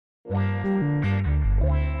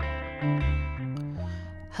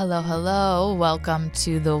Hello, hello. Welcome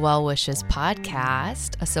to the Well Wishes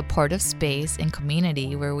podcast, a supportive space and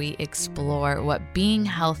community where we explore what being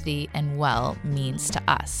healthy and well means to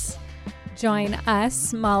us. Join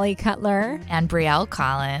us, Molly Cutler, And Brielle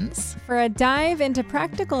Collins for a dive into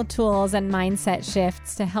practical tools and mindset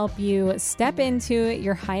shifts to help you step into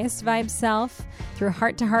your highest vibe self through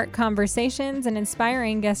heart-to-heart conversations and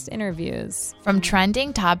inspiring guest interviews. From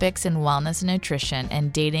trending topics in wellness and nutrition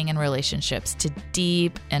and dating and relationships to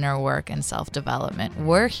deep inner work and self-development,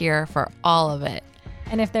 we're here for all of it.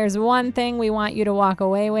 And if there's one thing we want you to walk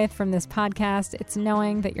away with from this podcast, it's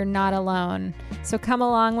knowing that you're not alone. So come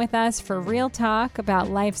along with us for real talk about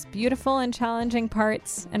life's beautiful and challenging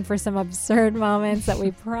parts and for some absurd moments that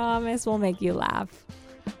we promise will make you laugh.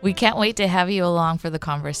 We can't wait to have you along for the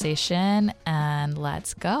conversation, and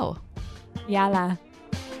let's go. Yalla.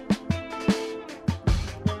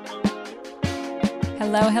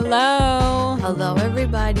 Hello, hello. Hello,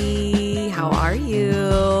 everybody. How are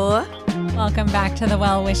you? Welcome back to the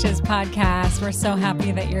Well Wishes podcast. We're so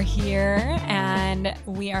happy that you're here, and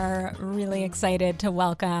we are really excited to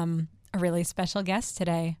welcome a really special guest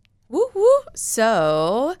today. Woo woo.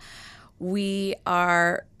 So we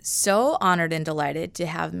are so honored and delighted to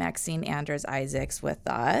have Maxine Anders Isaacs with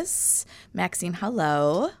us. Maxine,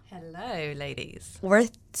 hello. Hello, ladies. We're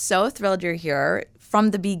so thrilled you're here.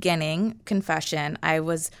 From the beginning, confession, I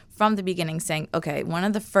was from the beginning saying, okay, one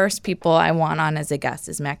of the first people I want on as a guest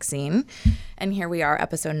is Maxine. And here we are,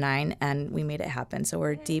 episode 9, and we made it happen. So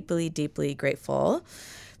we're deeply, deeply grateful.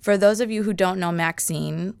 For those of you who don't know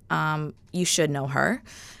Maxine, you should know her.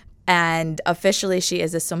 And officially, she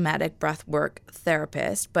is a somatic breathwork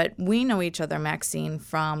therapist. But we know each other, Maxine,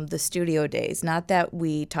 from the studio days. Not that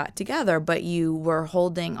we taught together, but you were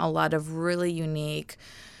holding a lot of really unique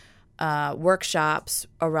workshops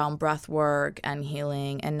around breath work and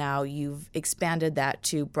healing, and now you've expanded that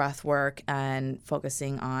to breath work and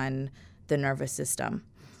focusing on the nervous system.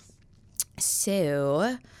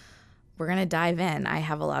 So we're going to dive in. I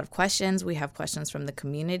have a lot of questions. We have questions from the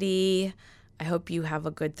community. I hope you have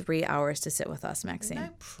a good 3 hours to sit with us, Maxine. No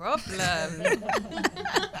problem.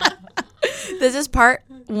 This is part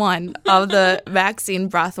 1 of the Maxine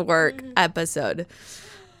breathwork episode.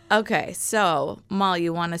 Okay, so Molly,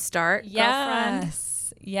 you want to start? Girlfriend?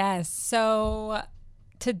 Yes. So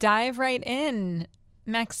to dive right in,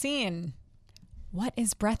 Maxine, what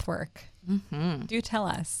is breathwork? Mm-hmm. Do tell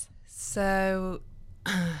us. So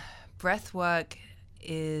breathwork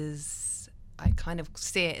is, I kind of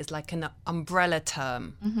see it as like an umbrella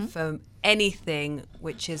term for anything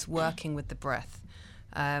which is working with the breath.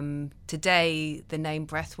 Today, the name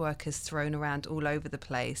breathwork is thrown around all over the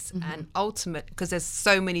place, and because there's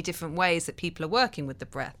so many different ways that people are working with the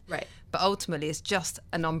breath. Right. But ultimately, it's just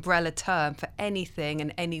an umbrella term for anything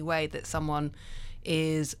and any way that someone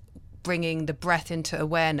is bringing the breath into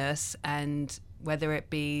awareness, and whether it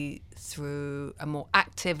be through a more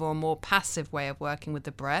active or a more passive way of working with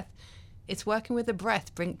the breath, it's working with the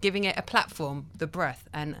breath, giving it a platform, the breath,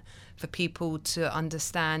 and for people to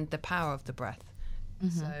understand the power of the breath.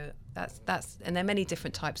 So that's and there are many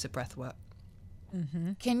different types of breath work.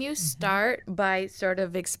 Can you start by sort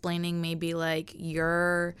of explaining maybe like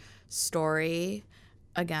your story?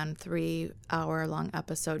 Again, 3-hour-long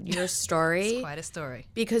episode. Your story. It's quite a story.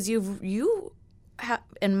 Because you have,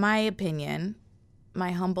 in my opinion, my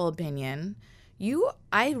humble opinion,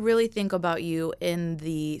 I really think about you in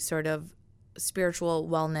the sort of spiritual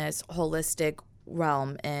wellness, holistic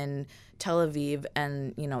realm in Tel Aviv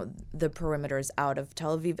and, you know, the perimeters out of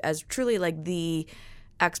Tel Aviv as truly like the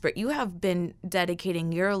expert. You have been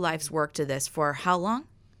dedicating your life's work to this for how long?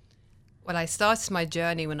 Well, I started my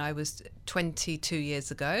journey when I was 22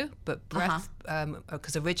 years ago, but breath,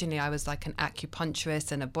 because originally I was like an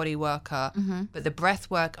acupuncturist and a body worker, but the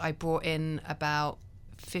breath work I brought in about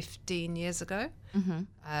 15 years ago.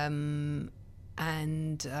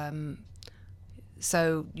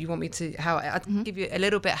 So you want me to, I'll give you a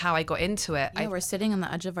little bit how I got into it. Yeah, we're sitting on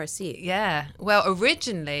the edge of our seat. Yeah. Well,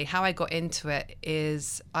 originally how I got into it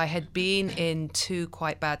is I had been in 2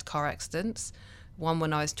 quite bad car accidents, one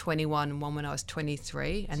when I was 21 and one when I was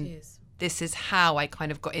 23. And this is how I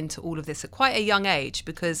kind of got into all of this at quite a young age,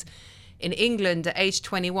 because in England at age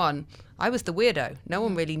 21, I was the weirdo. No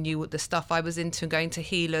one really knew what the stuff I was into, going to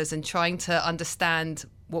healers and trying to understand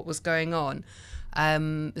what was going on.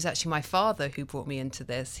 It was actually my father who brought me into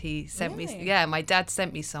this. He sent me, my dad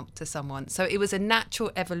sent me to someone. So it was a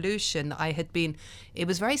natural evolution that I had been, it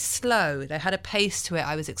was very slow. They had a pace to it.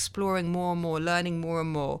 I was exploring more and more, learning more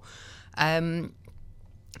and more.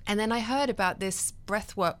 And then I heard about this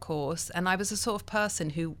breathwork course, and I was the sort of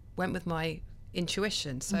person who went with my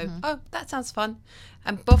intuition. So, oh, that sounds fun.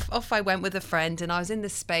 And off I went with a friend, and I was in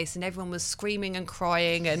this space, and everyone was screaming and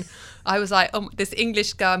crying. And I was like, oh, this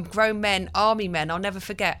English girl, grown men, army men, I'll never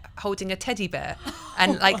forget, holding a teddy bear.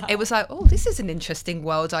 And it was like, oh, this is an interesting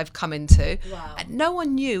world I've come into. Wow. And no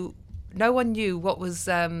one knew what was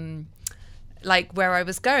like where I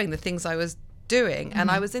was going, the things I was doing. And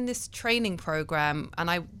I was in this training program, and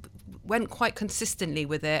I went quite consistently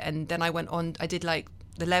with it. And then I did like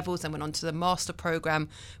the levels and went on to the master program,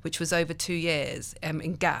 which was over 2 years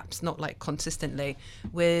in gaps, not like consistently,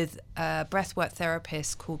 with a breathwork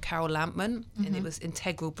therapist called Carol Lampman, and it was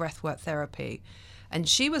integral breathwork therapy. And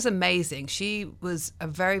she was amazing. She was a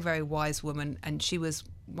very, very wise woman, and she was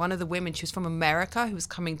one of the women, she was from America, who was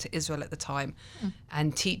coming to Israel at the time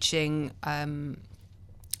and teaching, and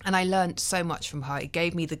I learned so much from her. It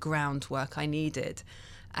gave me the groundwork I needed.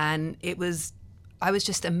 And I was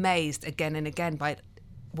just amazed again and again by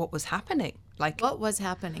what was happening. Like, what was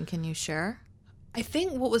happening? Can you share? I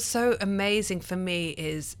think what was so amazing for me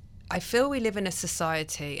is I feel we live in a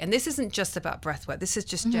society, and this isn't just about breathwork, this is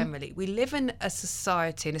just generally, we live in a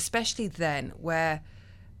society, and especially then, where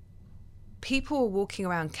people were walking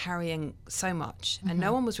around carrying so much, and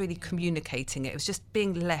no one was really communicating it. It was just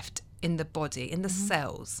being left in the body, in the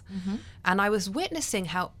cells. And I was witnessing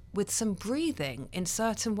how, with some breathing in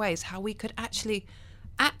certain ways, how we could actually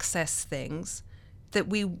access things that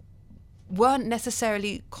we weren't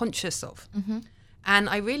necessarily conscious of. And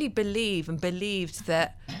I really believed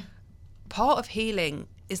that part of healing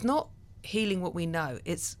is not healing what we know.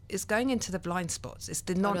 It's going into the blind spots. It's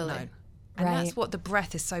the not known. And that's what the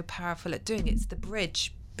breath is so powerful at doing. It's the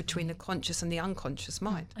bridge between the conscious and the unconscious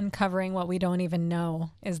mind. Uncovering what we don't even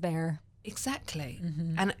know is there. Exactly.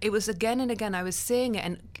 And it was again and again, I was seeing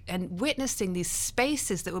it and witnessing these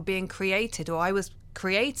spaces that were being created, or I was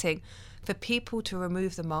creating, for people to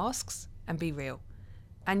remove the masks and be real.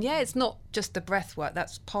 And yeah, it's not just the breath work,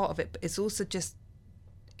 that's part of it, but it's also just,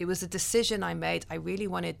 it was a decision I made. I really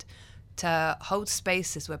wanted to hold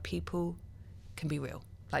spaces where people can be real.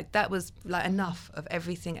 Like, that was like enough of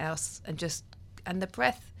everything else, and the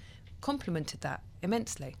breath complemented that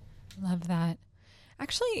immensely. Love that.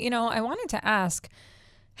 Actually, I wanted to ask,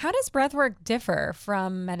 how does breathwork differ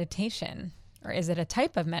from meditation? Or is it a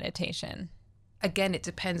type of meditation? Again, it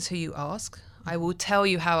depends who you ask. I will tell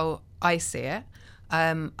you how I see it.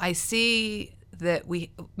 I see that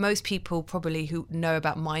most people probably who know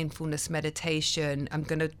about mindfulness meditation, I'm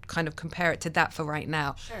going to kind of compare it to that for right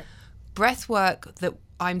now. Sure. Breath work that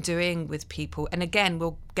I'm doing with people, and again,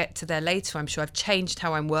 we'll get to there later, I'm sure I've changed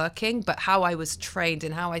how I'm working, but how I was trained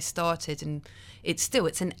and how I started, and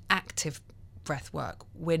it's an active breath work.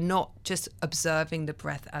 We're not just observing the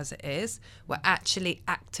breath as it is, we're actually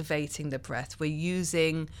activating the breath. We're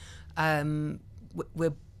using,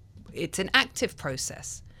 it's an active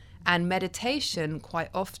process. And meditation quite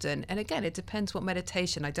often, and again, it depends what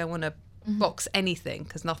meditation, I don't want to box anything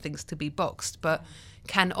because nothing's to be boxed, but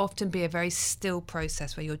can often be a very still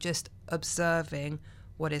process where you're just observing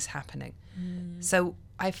what is happening. So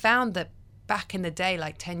I found that back in the day,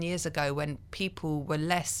 like 10 years ago, when people were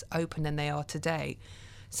less open than they are today,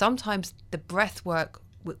 sometimes the breath work,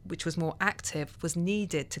 which was more active, was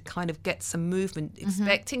needed to kind of get some movement,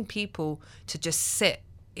 expecting people to just sit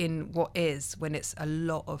in what is, when it's a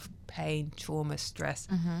lot of pain, trauma, stress,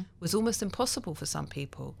 was almost impossible for some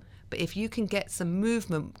people. But if you can get some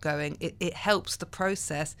movement going, it helps the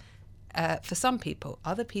process for some people.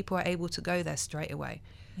 Other people are able to go there straight away.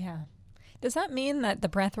 Yeah. Does that mean that the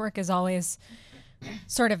breath work is always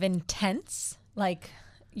sort of intense? Like,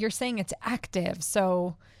 you're saying it's active,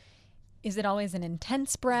 so is it always an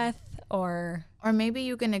intense breath, or maybe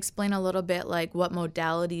you can explain a little bit like what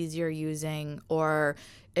modalities you're using, or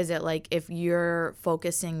is it like if you're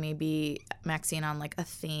focusing maybe, Maxine, on like a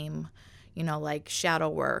theme, like shadow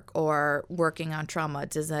work or working on trauma,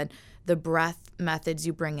 does the breath methods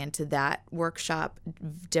you bring into that workshop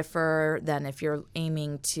differ than if you're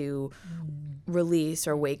aiming to release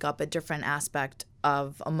or wake up a different aspect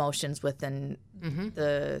of emotions within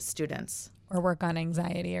the students? Or work on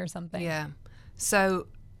anxiety or something? Yeah. So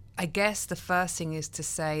I guess the first thing is to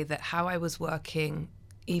say that how I was working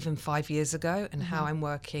even 5 years ago and how I'm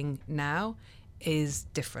working now is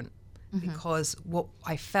different, because what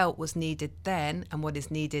I felt was needed then and what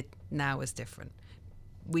is needed now is different.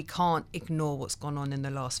 We can't ignore what's gone on in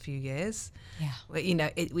the last few years. Yeah.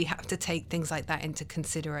 We have to take things like that into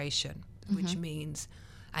consideration, which means,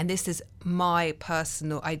 and this is my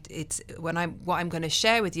personal, what I'm going to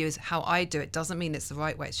share with you is how I do it. Doesn't mean it's the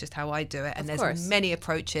right way. It's just how I do it. And there's many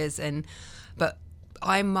approaches, but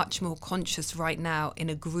I'm much more conscious right now in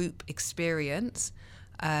a group experience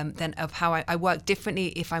than of how I work differently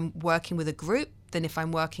if I'm working with a group than if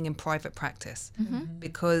I'm working in private practice,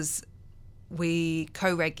 because we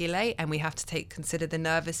co-regulate and we have to consider the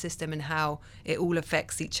nervous system and how it all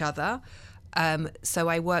affects each other. So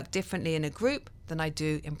I work differently in a group than I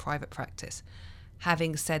do in private practice.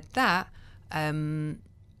 Having said that,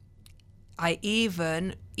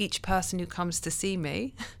 each person who comes to see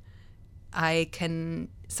me,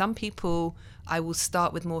 some people, I will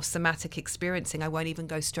start with more somatic experiencing. I won't even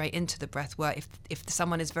go straight into the breath work. If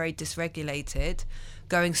someone is very dysregulated,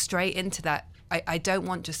 going straight into that, I don't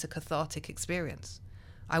want just a cathartic experience.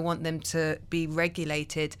 I want them to be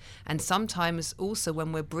regulated. And sometimes also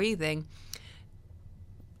when we're breathing,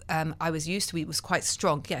 it was quite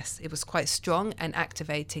strong. Yes, it was quite strong and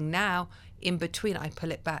activating. Now, in between, I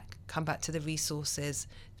pull it back, come back to the resources,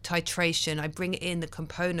 titration. I bring in the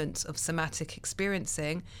components of somatic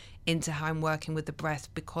experiencing into how I'm working with the breath,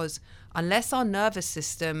 because unless our nervous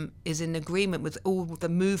system is in agreement with all the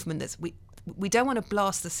movement we don't want to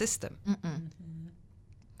blast the system.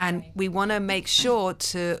 And we want to make sure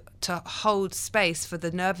to hold space for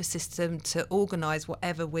the nervous system to organize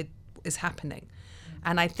whatever is happening.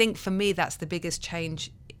 And I think for me, that's the biggest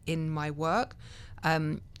change in my work.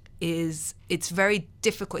 Is it's very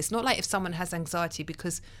difficult. It's not like if someone has anxiety,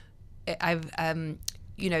 because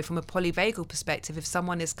from a polyvagal perspective, if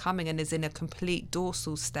someone is coming and is in a complete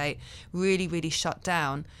dorsal state, really, really shut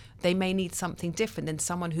down, they may need something different than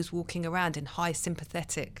someone who's walking around in high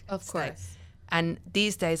sympathetic Of state. course. And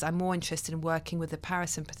these days, I'm more interested in working with the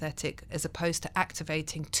parasympathetic as opposed to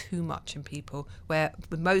activating too much in people, where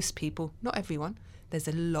with most people, not everyone, there's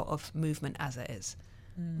a lot of movement as it is.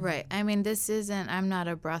 Right. I mean, I'm not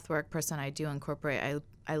a breathwork person. I do incorporate,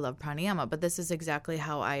 I love pranayama, but this is exactly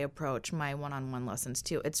how I approach my one-on-one lessons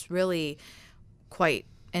too. It's really quite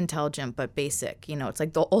intelligent, but basic. It's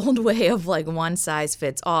like the old way of like one size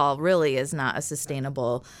fits all really is not a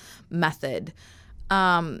sustainable method.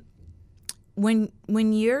 When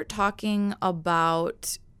you're talking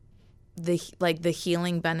about the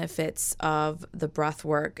healing benefits of the breath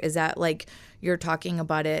work, is that like you're talking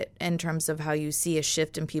about it in terms of how you see a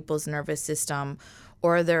shift in people's nervous system,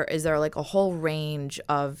 or is there like a whole range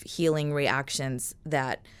of healing reactions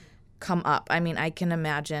that come up? I mean, I can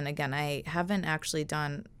imagine, again, I haven't actually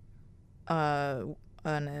done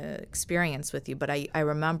an experience with you, but I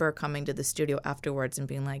remember coming to the studio afterwards and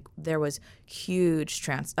being like, there was huge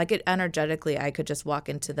energetically, I could just walk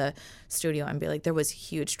into the studio and be like, there was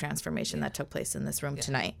huge transformation that took place in this room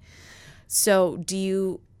tonight. So do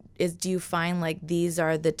you find like these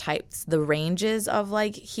are the ranges of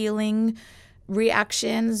like healing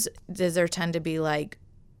reactions? Does there tend to be like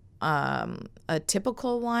a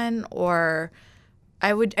typical one? Or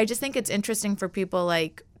I just think it's interesting for people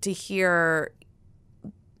like to hear,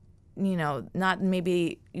 not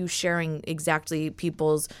maybe you sharing exactly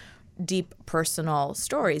people's deep personal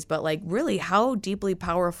stories, but like really how deeply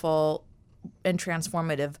powerful and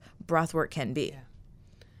transformative breathwork can be. Yeah.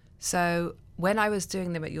 So when I was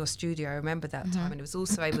doing them at your studio, I remember that time, and it was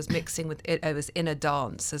also, I was mixing with it. I was in a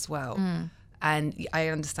dance as well. And I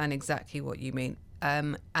understand exactly what you mean.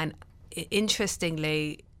 And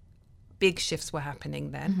interestingly, big shifts were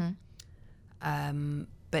happening then.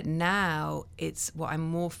 But now it's what I'm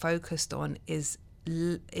more focused on is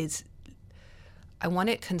I want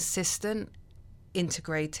it consistent,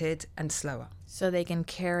 integrated, and slower. So they can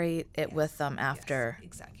carry it with them after. Yes,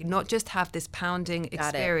 exactly. Not just have this pounding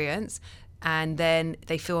experience and then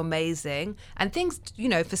they feel amazing. And things,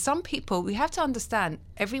 for some people, we have to understand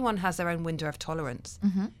everyone has their own window of tolerance.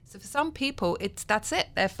 So for some people, that's it.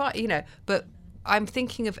 They're fine, but I'm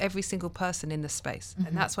thinking of every single person in the space.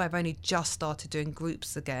 And that's why I've only just started doing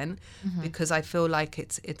groups again, because I feel like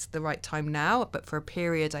it's the right time now. But for a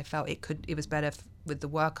period, I felt it was better with the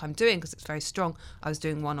work I'm doing because it's very strong. I was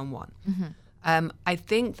doing one-on-one. I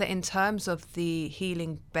think that in terms of the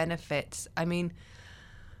healing benefits, I mean,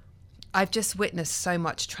 I've just witnessed so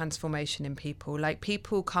much transformation in people. Like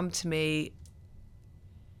people come to me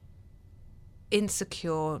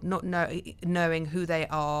insecure, not knowing who they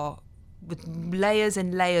are, with layers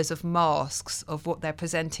and layers of masks of what they're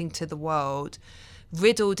presenting to the world,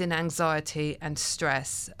 riddled in anxiety and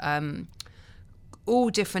stress, all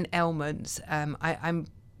different ailments.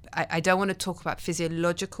 I don't want to talk about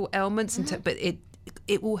physiological ailments, but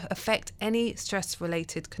it will affect any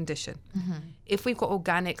stress-related condition. If we've got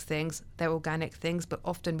organic things, they're organic things, but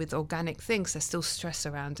often with organic things, there's still stress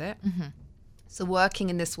around it. So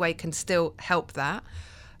working in this way can still help that.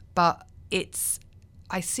 But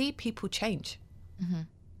I see people change.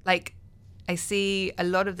 Like I see a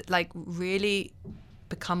lot of really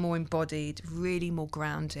become more embodied, really more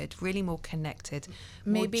grounded, really more connected,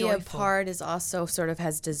 Maybe more a joyful. part is also sort of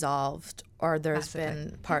has dissolved, or there's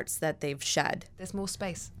Massively. been parts that they've shed. There's more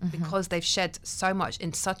space because they've shed so much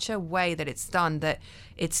in such a way that it's done that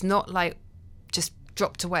it's not like just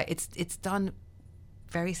dropped away. It's done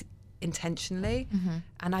very intentionally.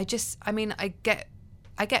 And I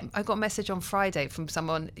got a message on Friday from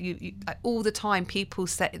someone, you all the time, people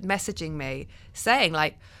messaging me saying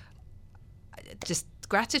like, just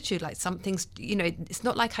gratitude, like something's, it's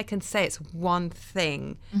not like I can say it's one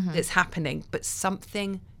thing that's happening, but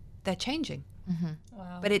something they're changing.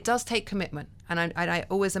 Wow. But it does take commitment, and I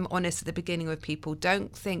always am honest at the beginning with people.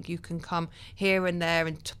 Don't think you can come here and there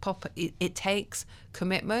and to pop it. It takes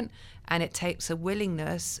commitment, and it takes a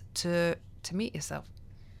willingness to meet yourself.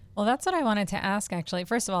 Well, that's what I wanted to ask, actually.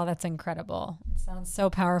 First of all, that's incredible. It sounds so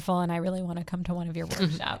powerful, and I really want to come to one of your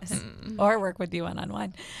workshops or work with you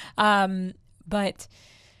one-on-one. But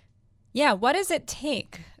yeah, what does it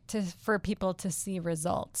take for people to see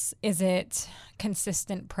results? Is it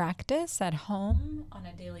consistent practice at home on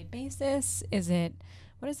a daily basis?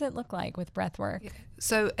 What does it look like with breathwork?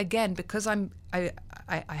 So again, because I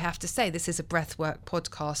have to say this is a breathwork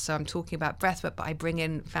podcast, so I'm talking about breathwork, but I bring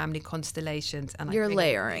in family constellations, and You're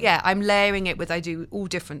layering. Yeah, I'm layering it I do all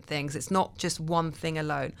different things. It's not just one thing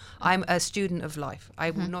alone. I'm a student of life.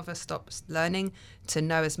 I will never stop learning to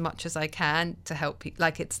know as much as I can to help people.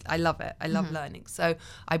 I love it. I love learning. So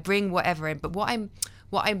I bring whatever in. But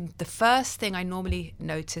the first thing I normally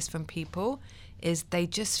notice from people is they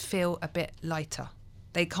just feel a bit lighter.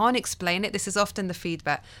 They can't explain it. This is often the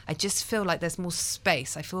feedback. I just feel like there's more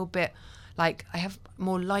space. I feel a bit like I have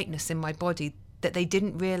more lightness in my body, that they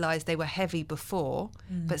didn't realize they were heavy before,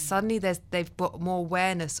 but suddenly they've got more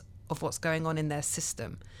awareness of what's going on in their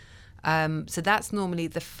system. So that's normally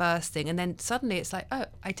the first thing. And then suddenly it's like, oh,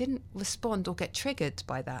 I didn't respond or get triggered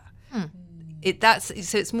by that.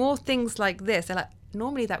 So it's more things like this. They're like,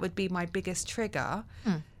 normally that would be my biggest trigger.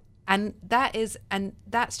 And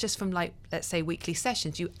that's just from, like, let's say weekly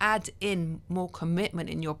sessions. You add in more commitment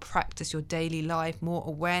in your practice, your daily life, more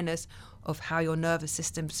awareness of how your nervous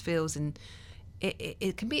system feels. And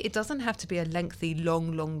it doesn't have to be a lengthy,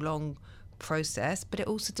 long process, but it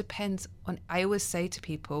also depends on, I always say to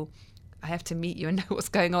people, I have to meet you and know what's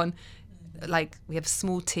going on. Like, we have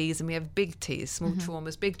small T's and we have big T's, small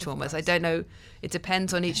traumas, big traumas. I don't know. It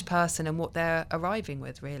depends on each person and what they're arriving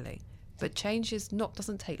with, really. But change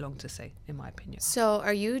doesn't take long to see, in my opinion. So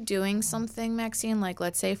are you doing something, Maxine, like,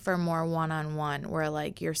 let's say for more one-on-one, where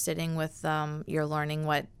like you're sitting with them, you're learning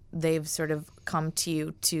what they've sort of come to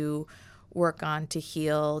you to work on, to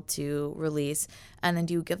heal, to release, and then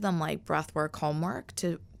do you give them like breathwork homework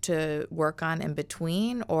to work on in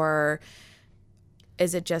between, or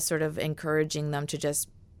is it just sort of encouraging them to just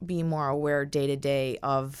be more aware day to day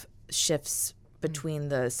of shifts between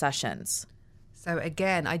the sessions? So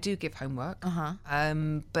again, I do give homework,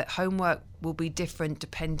 but homework will be different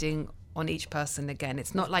depending on each person. Again,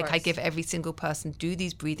 it's not like I give every single person do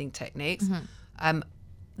these breathing techniques.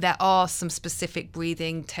 There are some specific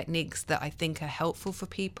breathing techniques that I think are helpful for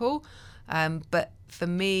people. But for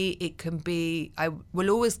me, it can be, I will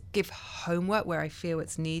always give homework where I feel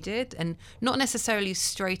it's needed, and not necessarily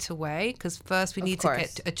straight away, because first we need to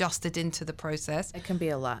get adjusted into the process. It can be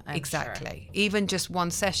a lot. I'm Exactly. Sure. Even just one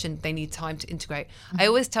session, they need time to integrate. I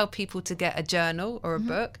always tell people to get a journal or a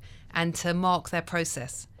book and to mark their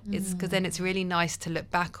process. It's because then it's really nice to look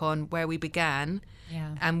back on where we began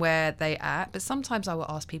and where they at. But sometimes I will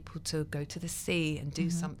ask people to go to the sea and do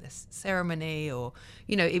this ceremony, or,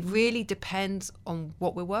 it really depends on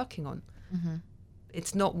what we're working on.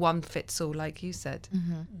 It's not one fits all, like you said.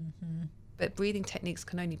 But breathing techniques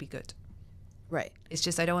can only be good. Right. It's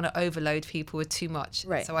just I don't want to overload people with too much.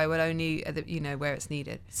 Right. So I will only, where it's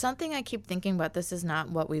needed. Something I keep thinking about, this is not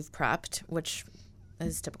what we've prepped, which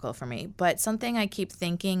is typical for me, but something I keep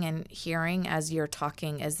thinking and hearing as you're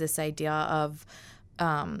talking is this idea of,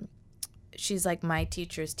 she's like my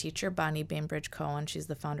teacher's teacher, Bonnie Bainbridge Cohen. She's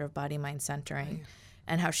the founder of Body Mind Centering,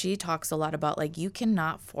 and how she talks a lot about, like, you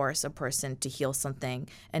cannot force a person to heal something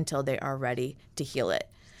until they are ready to heal it.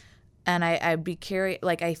 And I'd be curious,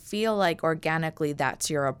 like, I feel like organically that's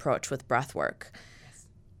your approach with breath work.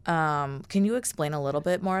 Can you explain a little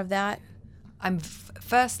bit more of that?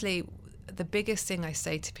 Firstly, the biggest thing I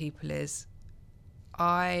say to people is,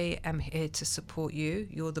 I am here to support you.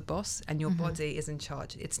 You're the boss, and your body is in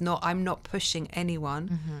charge. I'm not pushing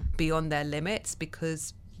anyone beyond their limits,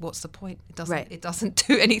 because what's the point? It doesn't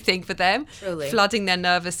do anything for them. Truly. Flooding their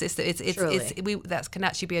nervous system. That can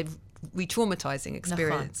actually be a re-traumatizing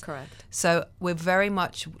experience. Correct. So we're very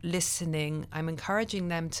much listening. I'm encouraging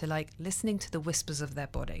them to listening to the whispers of their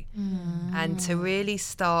body and to really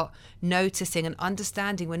start noticing and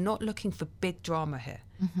understanding we're not looking for big drama here.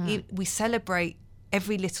 We celebrate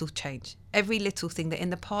every little change, every little thing that in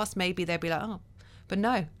the past maybe they'd be like, oh, but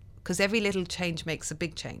no, because every little change makes a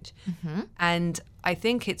big change. And I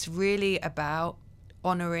think it's really about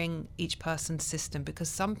honoring each person's system, because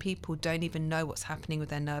some people don't even know what's happening with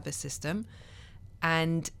their nervous system,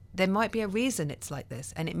 and there might be a reason it's like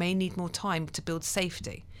this, and it may need more time to build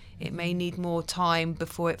safety. It may need more time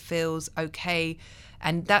before it feels okay.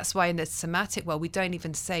 And that's why in the somatic world we don't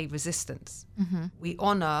even say resistance. We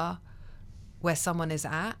honor where someone is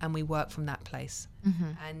at and we work from that place.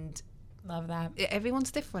 And love that. Everyone's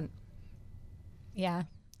different. Yeah,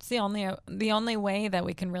 it's the only way that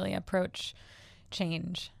we can really approach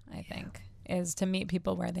change, I think, is to meet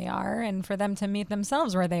people where they are and for them to meet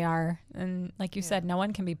themselves where they are. And like you said, no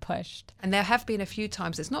one can be pushed. And there have been a few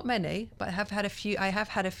times, it's not many, but I have had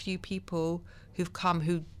a few people who've come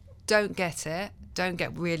who don't get it, don't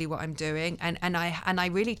get really what I'm doing, and I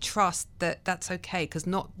really trust that that's okay, because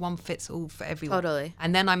not one fits all for everyone. Totally.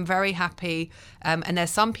 And then I'm very happy, and there's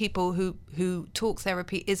some people who talk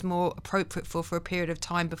therapy is more appropriate for a period of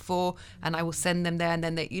time before, and I will send them there, and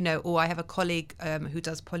then they, or I have a colleague who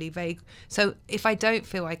does polyvagal. So if I don't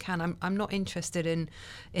feel I can, I'm not interested in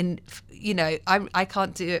I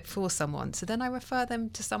can't do it for someone, so then I refer them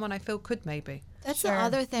to someone I feel could maybe. That's the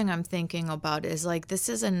other thing I'm thinking about is this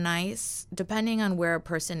is a nice, depending on where a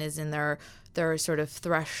person is in their sort of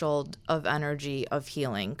threshold of energy of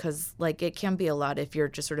healing, because it can be a lot if you're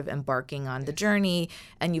just sort of embarking on the journey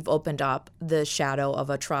and you've opened up the shadow of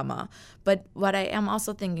a trauma. But what I am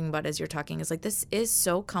also thinking about as you're talking is this is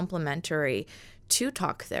so complementary to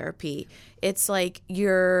talk therapy. It's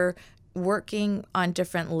you're working on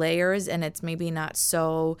different layers and it's maybe not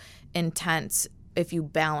so intense if you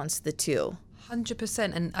balance the two.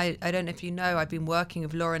 100%. And I don't know if you know, I've been working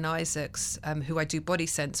with Lauren Isaacs, who I do body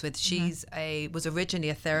sense with. She's was originally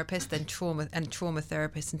a therapist, then trauma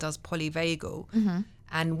therapist, and does polyvagal.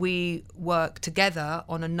 And we work together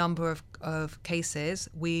on a number of cases.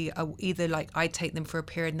 We are either I take them for a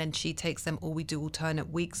period and then she takes them, or we do alternate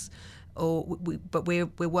weeks. But we're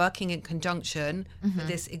working in conjunction for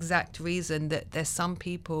this exact reason, that there's some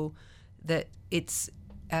people that it's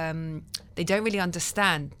they don't really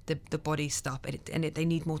understand the body stuff, and they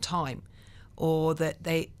need more time, or that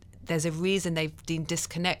there's a reason they've been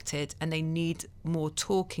disconnected and they need more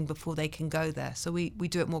talking before they can go there. So we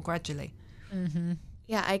do it more gradually.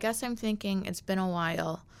 Yeah, I guess I'm thinking it's been a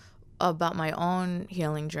while about my own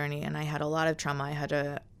healing journey, and I had a lot of trauma I had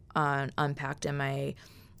to unpack in my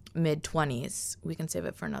mid-20s. We can save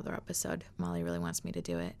it for another episode. Molly really wants me to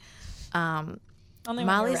do it.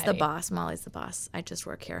 Molly's the boss. I just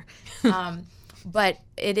work here. But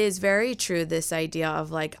it is very true, this idea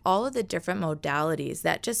of all of the different modalities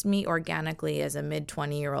that just me organically as a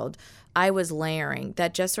mid-20-year-old, I was layering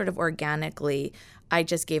that just sort of organically. I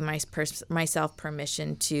just gave myself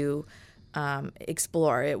permission to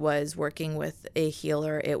explore. It was working with a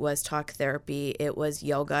healer. It was talk therapy. It was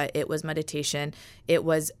yoga. It was meditation. It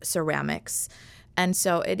was ceramics. And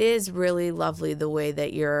so it is really lovely the way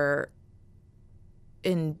that you're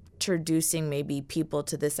introducing maybe people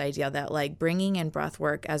to this idea that bringing in breath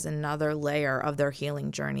work as another layer of their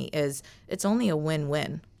healing journey it's only a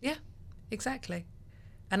win-win. Yeah, exactly.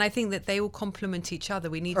 And I think that they will complement each other.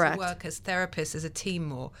 We need Correct. to work as therapists as a team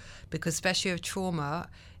more, because especially with trauma,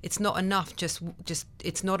 it's not enough just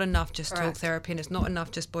talk therapy, and it's not enough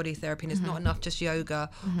just body therapy, and it's not enough just yoga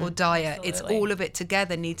or diet. Absolutely. It's all of it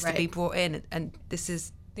together needs to be brought in, and this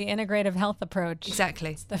is the integrative health approach.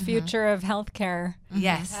 Exactly. It's the future of healthcare.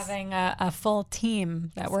 Yes. Having a full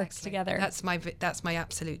team that works together. That's my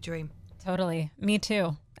absolute dream. Totally. Me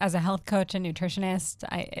too. As a health coach and nutritionist,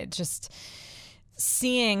 it just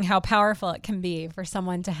seeing how powerful it can be for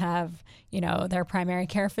someone to have, their primary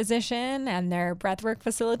care physician and their breathwork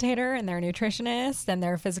facilitator and their nutritionist and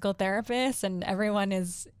their physical therapist, and everyone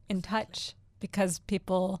is in touch, because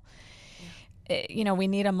people, we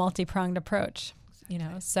need a multi-pronged approach.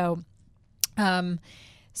 So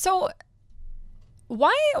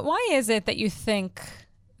why is it that you think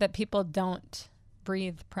that people don't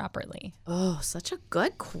breathe properly? Oh, such a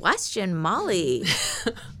good question, Molly.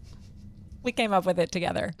 We came up with it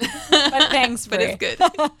together. But thanks, Brie. But it's good.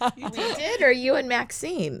 We did, or you and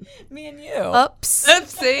Maxine? Me and you. Oops.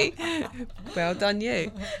 Oopsie. Well done,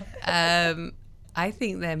 you. I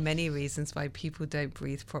think there are many reasons why people don't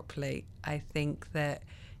breathe properly. I think that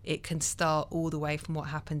it can start all the way from what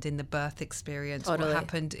happened in the birth experience, Totally. what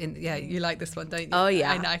happened in, you like this one, don't you? Oh,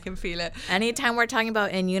 yeah. I can feel it. Anytime we're talking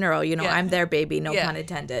about in utero, I'm their baby, no Yeah. pun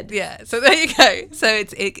intended. Yeah, so there you go. So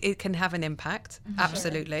it can have an impact,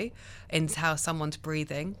 absolutely, in how someone's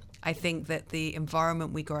breathing. I think that the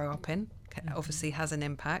environment we grow up in obviously has an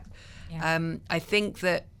impact. Yeah. I think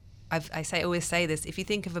that always say this, if you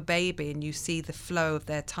think of a baby and you see the flow of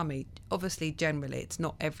their tummy, obviously generally it's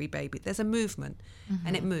not every baby, there's a movement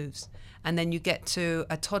and it moves, and then you get to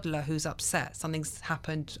a toddler who's upset, something's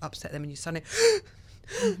happened, upset them, and you suddenly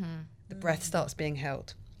the breath starts being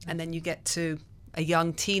held, and then you get to a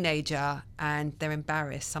young teenager and they're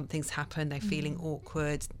embarrassed, something's happened, they're feeling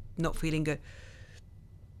awkward, not feeling good,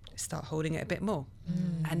 start holding it a bit more.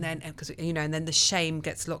 And then and then the shame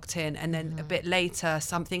gets locked in, and then a bit later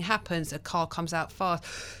something happens, a car comes out fast,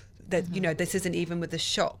 that this isn't even with the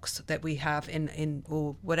shocks that we have in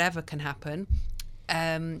or whatever can happen,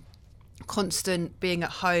 constant being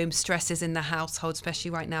at home, stresses in the household,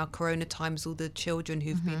 especially right now, corona times, all the children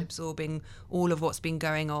who've been absorbing all of what's been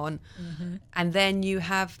going on. And then you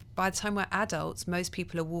have, by the time we're adults, most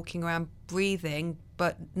people are walking around breathing,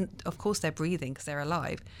 but of course they're breathing because they're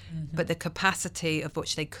alive, but the capacity of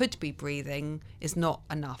which they could be breathing is not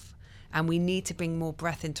enough. And we need to bring more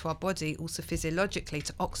breath into our body, also physiologically,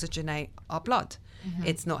 to oxygenate our blood.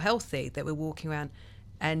 It's not healthy that we're walking around.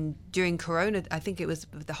 And during Corona, I think it was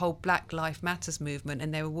the whole Black Lives Matters movement,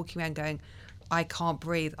 and they were walking around going, I can't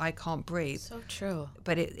breathe, I can't breathe. So true.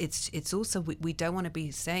 But it's also, we don't want to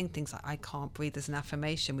be saying things like, I can't breathe as an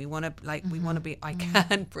affirmation. We want to we want to be, I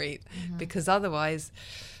can breathe, because otherwise,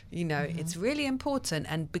 it's really important.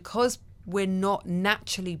 And because we're not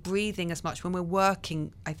naturally breathing as much when we're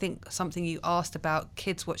working, I think something you asked about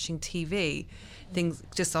kids watching TV, things,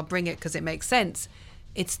 just I'll bring it because it makes sense.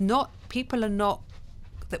 It's not, people are not,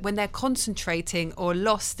 that when they're concentrating or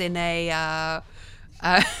lost in a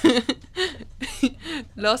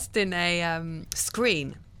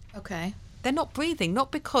screen, Okay. they're not breathing, not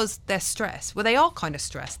because they're stressed. Well, they are kind of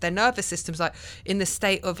stressed. Their nervous system's like in the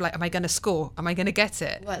state of like, am I going to score? Am I going to get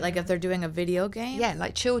it? What, like if they're doing a video game? Yeah,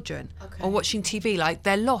 like children. Okay. Or watching TV, like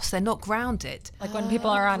they're lost, they're not grounded. Like when people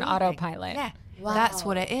are on autopilot. Yeah, Wow. that's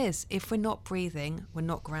what it is. If we're not breathing, we're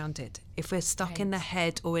not grounded. If we're stuck in the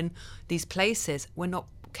head or in these places, we're not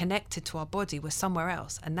connected to our body, we're somewhere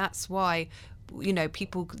else. And that's why,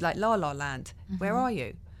 people like La La Land, where are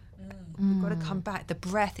you? We've got to come back. The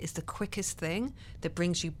breath is the quickest thing that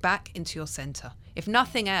brings you back into your center. If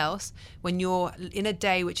nothing else, when you're in a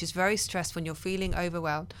day which is very stressed, when you're feeling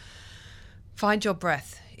overwhelmed, find your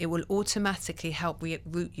breath. It will automatically help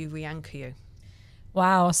root you, re-anchor you.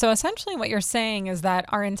 Wow. So essentially what you're saying is that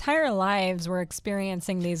our entire lives we're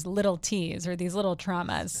experiencing these little T's or these little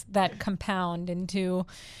traumas that compound into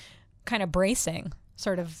kind of bracing,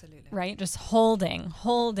 sort of, Absolutely. right? Just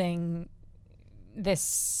holding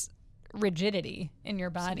this rigidity in your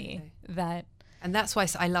body. Absolutely. And that's why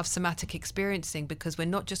I love somatic experiencing, because we're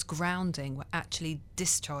not just grounding, we're actually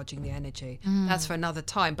discharging the energy. That's for another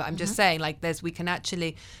time. But I'm just saying, we can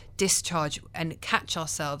actually discharge and catch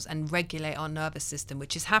ourselves and regulate our nervous system,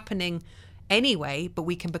 which is happening anyway, but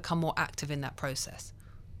we can become more active in that process.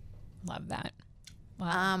 Love that.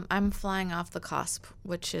 Wow. I'm flying off the cusp,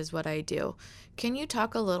 which is what I do. Can you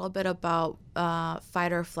talk a little bit about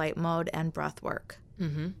fight or flight mode and breath work?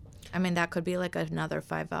 I mean, that could be like another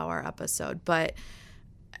 5-hour episode, but,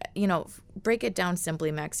 break it down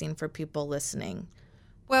simply, Maxine, for people listening.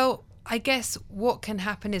 Well, I guess what can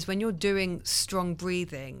happen is when you're doing strong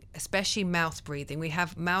breathing, especially mouth breathing, we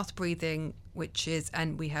have mouth breathing,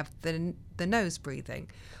 and we have the nose breathing.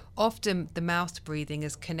 Often the mouth breathing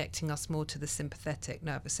is connecting us more to the sympathetic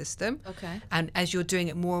nervous system. Okay. And as you're doing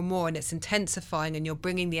it more and more and it's intensifying and you're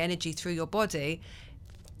bringing the energy through your body,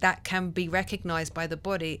 that can be recognized by the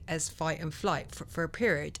body as fight and flight for a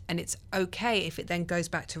period. And it's okay if it then goes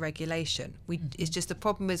back to regulation. It's just the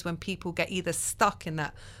problem is when people get either stuck in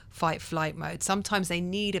that fight flight mode, sometimes they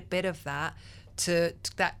need a bit of that to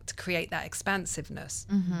create that expansiveness.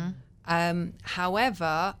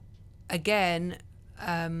 However, again,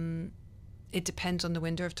 it depends on the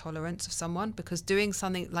window of tolerance of someone, because doing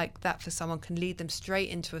something like that for someone can lead them straight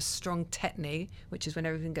into a strong tetany, which is when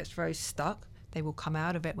everything gets very stuck. They will come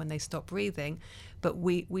out of it when they stop breathing, but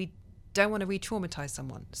we don't want to re-traumatize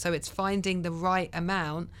someone. So it's finding the right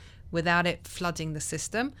amount without it flooding the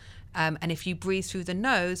system. And if you breathe through the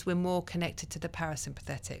nose, we're more connected to the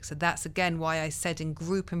parasympathetic. So that's, again, why I said in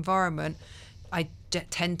group environment, I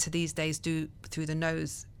tend to these days do through the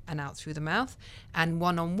nose and out through the mouth. And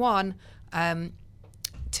one-on-one,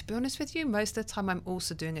 be honest with you, most of the time I'm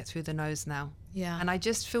also doing it through the nose now. Yeah. And I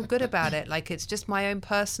just feel good about it. Like, it's just my own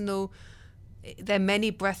personal, there are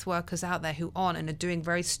many breath workers out there who aren't and are doing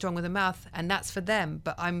very strong with the mouth, and that's for them.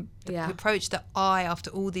 But the approach that I,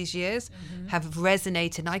 after all these years, have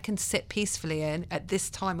resonated and I can sit peacefully in at this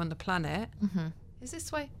time on the planet is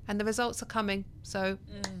this way. And the results are coming. So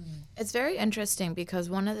it's very interesting because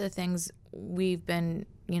one of the things we've been,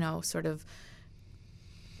 sort of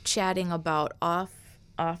chatting about off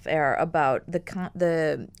air about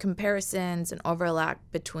the comparisons and overlap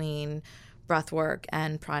between breathwork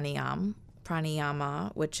and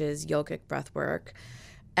pranayama, which is yogic breathwork.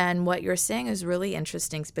 And what you're saying is really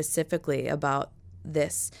interesting specifically about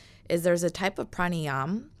this is there's a type of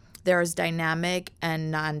pranayama. There's dynamic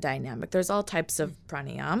and non-dynamic. There's all types of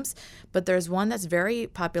pranayams, but there's one that's very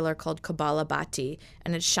popular called Kapalabhati,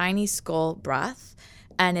 and it's shiny skull breath,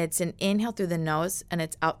 and it's an inhale through the nose and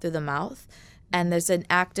it's out through the mouth. And there's an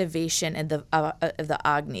activation of the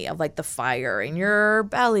Agni, of like the fire in your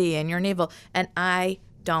belly and your navel. And I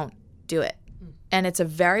don't do it. And it's a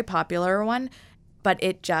very popular one, but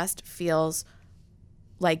it just feels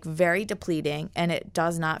like very depleting, and it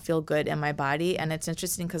does not feel good in my body. And it's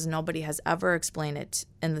interesting because nobody has ever explained it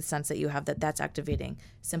in the sense that you have that's activating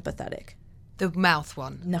sympathetic. The mouth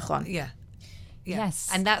one. Nachon. Yeah. Yes.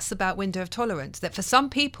 And that's about window of tolerance, that for some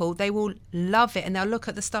people, they will love it and they'll look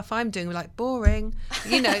at the stuff I'm doing like, boring.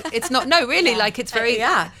 It's not, no, really, like it's very,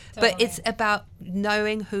 Yeah. But it's about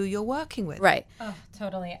knowing who you're working with. Right. Oh,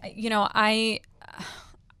 totally.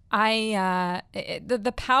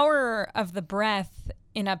 The power of the breath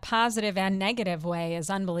in a positive and negative way is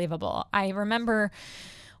unbelievable. I remember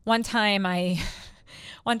one time I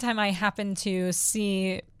happened to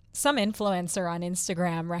see some influencer on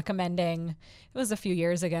Instagram recommending, it was a few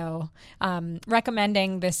years ago,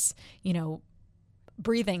 recommending this,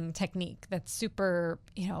 breathing technique that's super,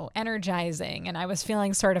 energizing. And I was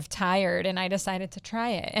feeling sort of tired and I decided to try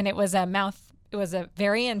it. And it was a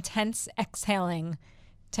very intense exhaling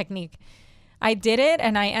technique. I did it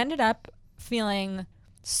and I ended up feeling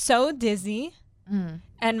so dizzy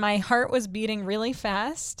and my heart was beating really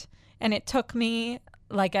fast. And it took me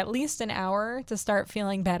like at least an hour to start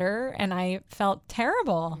feeling better, and I felt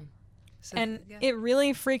terrible. It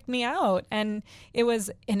really freaked me out. And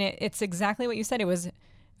it's exactly what you said. It was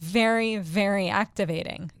very, very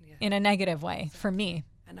activating in a negative way for me.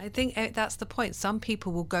 And I think that's the point. Some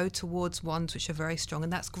people will go towards ones which are very strong,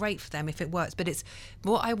 and that's great for them if it works. But it's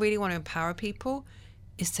what I really want to empower people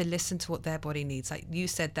is to listen to what their body needs. Like you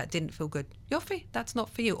said, that didn't feel good. Yofi, that's not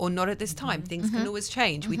for you, or not at this time. Things can always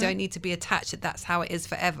change. We don't need to be attached that that's how it is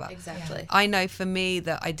forever. Exactly. I know for me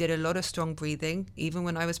that I did a lot of strong breathing. Even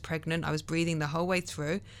when I was pregnant, I was breathing the whole way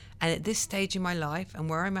through. And at this stage in my life and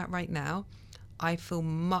where I'm at right now, I feel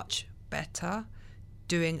much better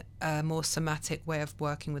doing a more somatic way of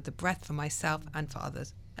working with the breath for myself and for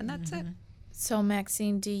others. And that's it. So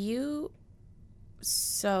Maxine,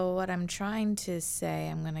 so what I'm trying to say,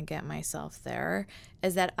 I'm going to get myself there,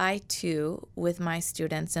 is that I too, with my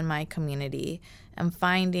students in my community, am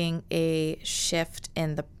finding a shift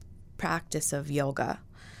in the practice of yoga.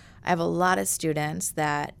 I have a lot of students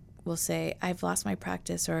that will say, I've lost my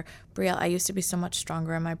practice, or Brielle, I used to be so much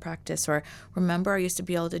stronger in my practice, or remember I used to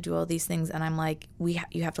be able to do all these things. And I'm like,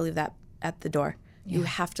 you have to leave that at the door. Yeah. You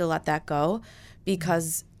have to let that go,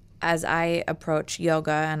 because as I approach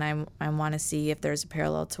yoga, and I want to see if there's a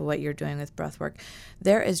parallel to what you're doing with breathwork,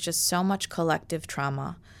 there is just so much collective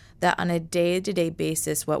trauma that on a day-to-day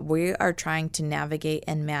basis, what we are trying to navigate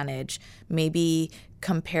and manage, maybe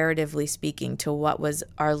comparatively speaking to what was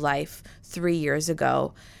our life 3 years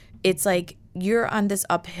ago, it's like you're on this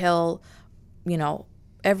uphill,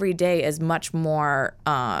 every day is much more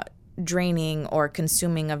draining or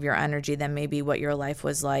consuming of your energy than maybe what your life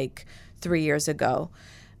was like 3 years ago.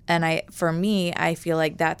 And I feel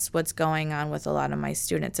like that's what's going on with a lot of my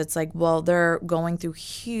students. It's like, well, they're going through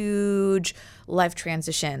huge life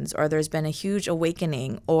transitions, or there's been a huge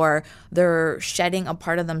awakening, or they're shedding a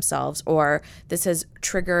part of themselves, or this has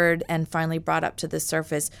triggered and finally brought up to the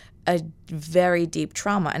surface a very deep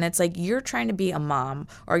trauma. And it's like, you're trying to be a mom,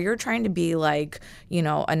 or you're trying to be like, a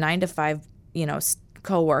 9-to-5,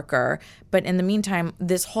 coworker. But in the meantime,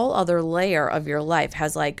 this whole other layer of your life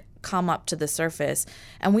has like come up to the surface,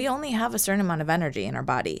 and we only have a certain amount of energy in our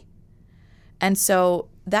body. And so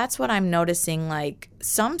that's what I'm noticing. Like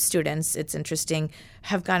some students, it's interesting,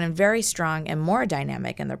 have gotten very strong and more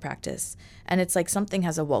dynamic in their practice. And it's like something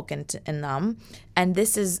has awoken in them. And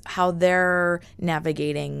this is how they're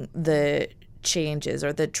navigating the changes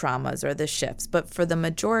or the traumas or the shifts. But for the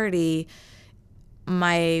majority,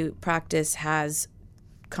 my practice has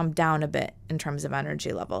come down a bit in terms of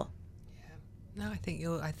energy level. No, I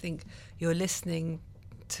think you're listening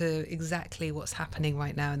to exactly what's happening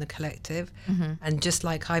right now in the collective. And just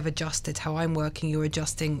like I've adjusted how I'm working, you're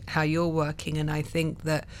adjusting how you're working. And I think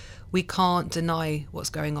that we can't deny what's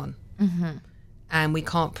going on. And we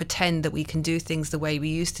can't pretend that we can do things the way we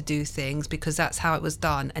used to do things, because that's how it was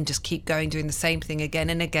done, and just keep going doing the same thing again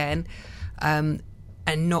and again, and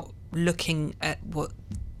not looking at what,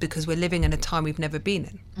 because we're living in a time we've never been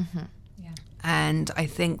in. And I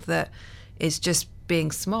think that it's just being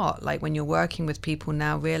smart, like when you're working with people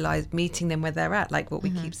now, meeting them where they're at, like what we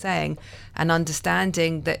keep saying, and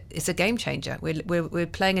understanding that it's a game changer. We're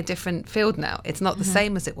playing a different field now. It's not the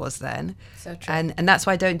same as it was then. So true. And that's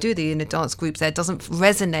why I don't do the inner dance groups there. It doesn't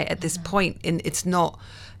resonate at this point. It's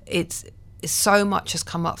so much has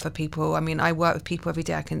come up for people. I mean, I work with people every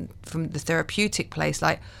day. From the therapeutic place,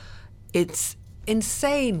 like, it's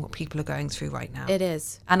insane what people are going through right now. It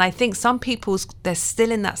is. And I think some people's, they're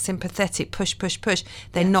still in that sympathetic push.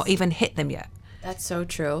 They're not even hit them yet. That's so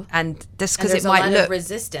true. And just because it there's might a lot look of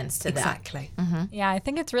resistance to exactly. that. Yeah, I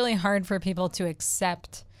think it's really hard for people to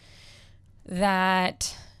accept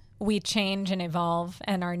that we change and evolve,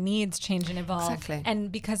 and our needs change and evolve. Exactly.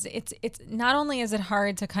 And because it's not only is it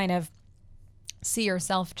hard to kind of see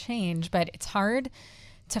yourself change, but it's hard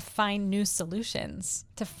to find new solutions,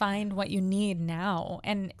 to find what you need now.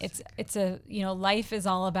 And it's a, life is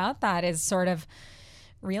all about that, is sort of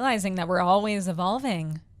realizing that we're always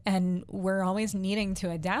evolving and we're always needing to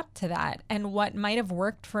adapt to that. And what might have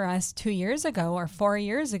worked for us 2 years ago or 4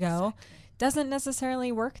 years ago doesn't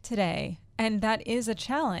necessarily work today. And that is a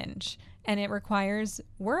challenge, and it requires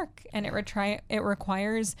work, and it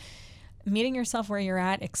requires meeting yourself where you're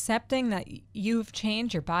at, accepting that you've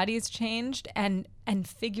changed, your body's changed, and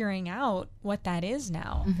figuring out what that is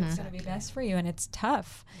now. It's going to be best for you, and it's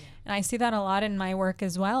tough. And I see that a lot in my work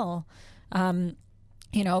as well.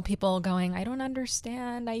 People going, I don't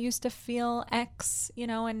understand. I used to feel X,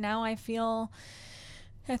 and now I feel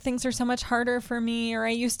things are so much harder for me, or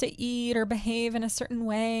I used to eat or behave in a certain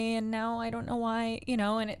way, and now I don't know why,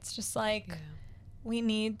 and it's just like, we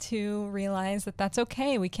need to realize that that's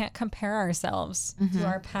okay. We can't compare ourselves to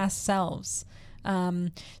our past selves.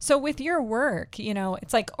 So with your work,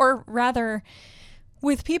 it's like, or rather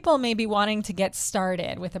with people maybe wanting to get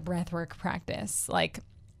started with a breathwork practice, like,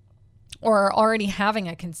 or already having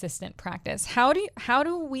a consistent practice, how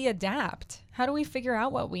do we adapt? How do we figure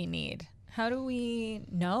out what we need? How do we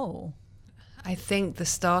know? I think the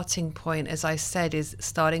starting point, as I said, is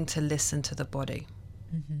starting to listen to the body.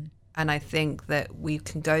 And I think that we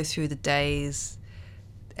can go through the days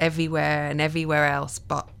everywhere and everywhere else,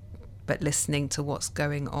 but listening to what's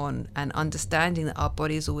going on and understanding that our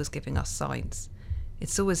body is always giving us signs.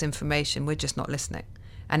 It's always information. We're just not listening.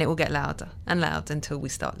 And it will get louder and louder until we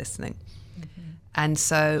start listening. And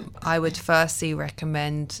so I would firstly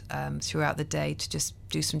recommend throughout the day to just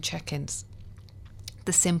do some check-ins.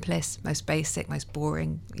 The simplest, most basic, most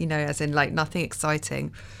boring, as in like nothing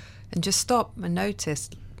exciting. And just stop and notice,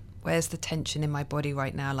 where's the tension in my body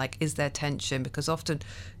right now? Like, is there tension? Because often,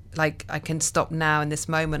 like, I can stop now in this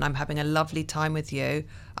moment. I'm having a lovely time with you.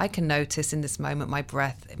 I can notice in this moment my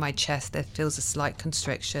breath, my chest, there feels a slight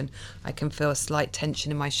constriction. I can feel a slight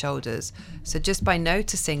tension in my shoulders. So just by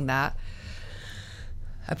noticing that,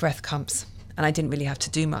 a breath comes. And I didn't really have to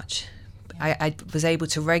do much. I was able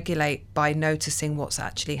to regulate by noticing what's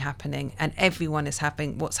actually happening, and everyone is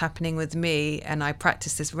having what's happening with me, and I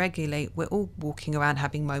practice this regularly. We're all walking around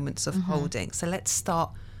having moments of holding. So let's start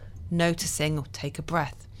noticing, or take a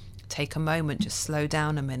breath, take a moment, just slow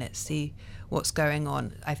down a minute, see what's going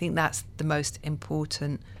on. I think that's the most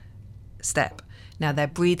important step. Now, there are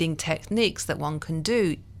breathing techniques that one can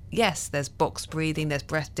do. Yes, there's box breathing, there's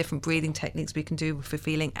different breathing techniques we can do if we're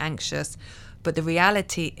feeling anxious. But the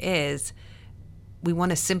reality is, we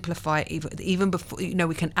want to simplify even before,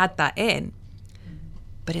 we can add that in.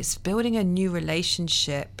 But it's building a new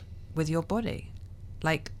relationship with your body.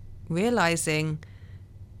 Like realizing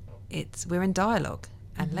we're in dialogue,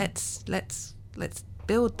 and let's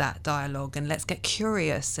build that dialogue, and let's get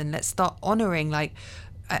curious, and let's start honoring. Like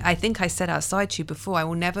I think I said outside to you before, I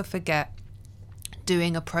will never forget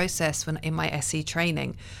doing a process when in my SE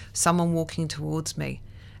training, someone walking towards me,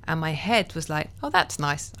 and my head was like, oh, that's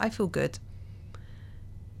nice, I feel good.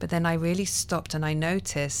 But then I really stopped, and I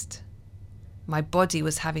noticed my body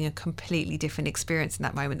was having a completely different experience in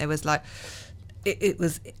that moment. There was like, it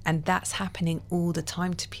was, and that's happening all the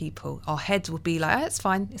time to people. Our heads will be like, oh, it's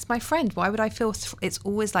fine, it's my friend, why would I feel it's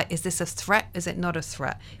always like, is this a threat, is it not a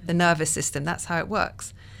threat? The nervous system, that's how it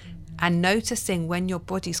works. And noticing when your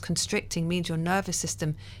body's constricting means your nervous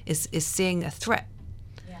system is seeing a threat.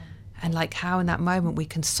 And like how in that moment we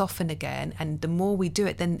can soften again, and the more we do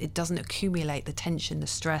it, then it doesn't accumulate the tension, the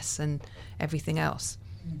stress and everything else.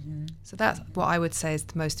 So that's what I would say is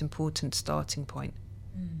the most important starting point.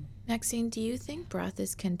 Maxine, do you think breath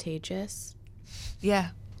is contagious? Yeah,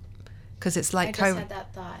 because it's like I just had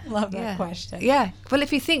that thought. Love that question. Yeah. Well,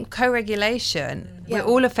 if you think co-regulation, we're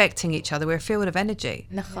all affecting each other. We're a field of energy.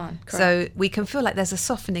 So we can feel like there's a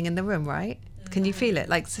softening in the room, right? Can you feel it?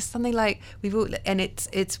 Like it's something like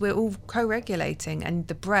we're all co-regulating, and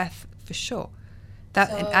the breath for sure.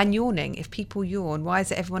 And yawning. If people yawn, why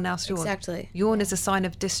is it everyone else yawn? Exactly. Yawn is a sign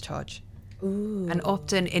of discharge. Ooh. And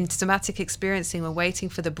often in somatic experiencing, we're waiting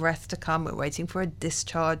for the breath to come, we're waiting for a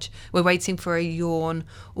discharge, we're waiting for a yawn,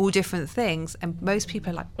 all different things. And most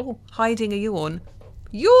people are like, oh, hiding a yawn.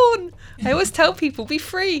 Yawn! I always tell people, be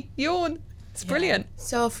free, yawn. It's brilliant.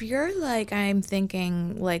 So if you're like, I'm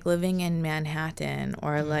thinking like living in Manhattan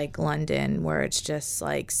or like London, where it's just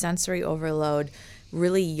like sensory overload,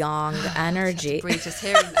 really yang energy. Breathe, just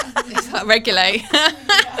hearing that. It's not regulate.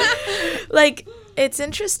 Like, it's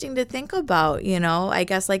interesting to think about, you know, I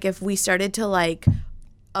guess like if we started to like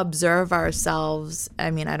observe ourselves,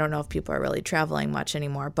 I mean, I don't know if people are really traveling much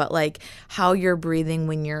anymore, but like how you're breathing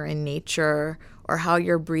when you're in nature, or how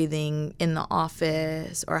you're breathing in the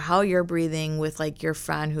office, or how you're breathing with like your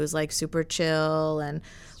friend who's like super chill and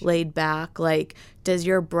laid back. Like, does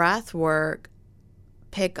your breath work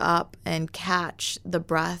pick up and catch the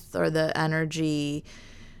breath or the energy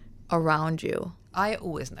around you? I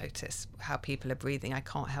always notice how people are breathing. I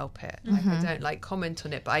can't help it. Like, I don't like comment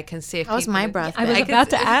on it, but I can see if How's people my breath? I was about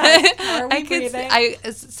to ask. How are we I breathing?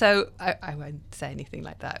 I won't say anything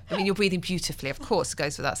like that. I mean, you're breathing beautifully, of course, it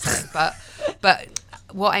goes without saying. But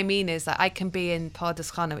what I mean is that I can be in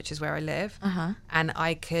Pardes Khana, which is where I live, and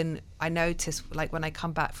I notice like when I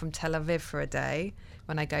come back from Tel Aviv for a day,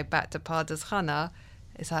 when I go back to Pardes Khana,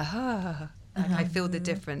 it's like, I feel the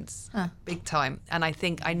difference big time. And I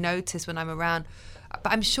think I notice when I'm around,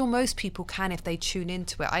 but I'm sure most people can if they tune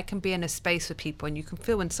into it. I can be in a space with people and you can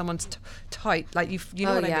feel when someone's tight, like you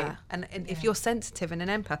know what I mean? And if you're sensitive and an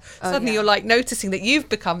empath, suddenly you're like noticing that you've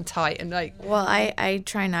become tight and like... Well, I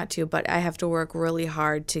try not to, but I have to work really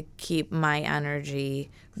hard to keep my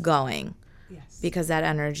energy going. Yes. Because that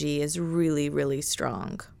energy is really, really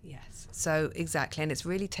strong. So exactly, and it's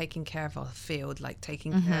really taking care of our field, like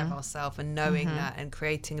taking care of ourselves and knowing that and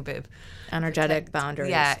creating a bit of energetic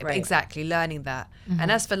boundaries. Yeah, right. Exactly, learning that.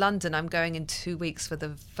 And as for London, I'm going in 2 weeks for the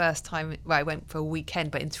first time. Well, I went for a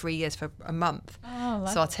weekend, but in 3 years for a month.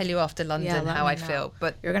 So I'll tell you after London how I feel.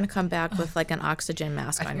 But you're going to come back with like an oxygen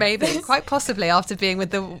mask on. Maybe, quite possibly, after being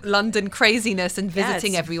with the London craziness and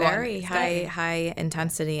visiting everyone. Very high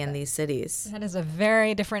intensity in these cities. That is a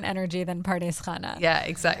very different energy than Pardes Khana. Yeah,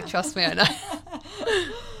 exactly. Trust me.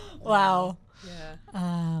 Wow.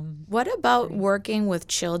 Yeah. What about working with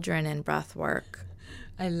children in breath work?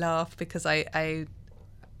 I laugh because I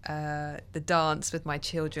the dance with my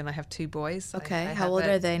children. I have 2 boys. Okay. How old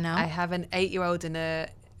are they now? I have an 8-year-old and a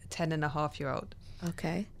 10-and-a-half-year-old.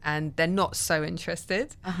 Okay. And they're not so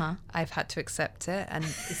interested. I've had to accept it. And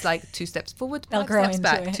it's like 2 steps forward, 5 steps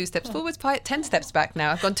back. 2 steps forward, 10 steps back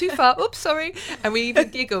now. I've gone too far. Oops, sorry. And we even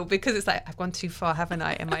giggle because it's like, I've gone too far, haven't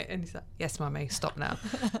I? And he's like, yes, Mummy, stop now.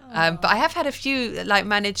 But I have had a few like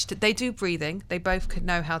they do breathing. They both could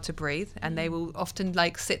know how to breathe. And they will often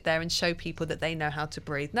like sit there and show people that they know how to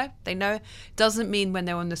breathe. No, they know. Doesn't mean when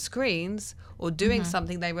they're on the screens or doing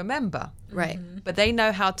something they remember. Right. But they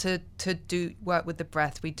know how to do work with the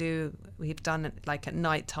breath. We've done it like at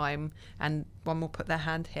night time, and one will put their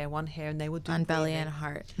hand here, one here, and they will do on belly breathing. and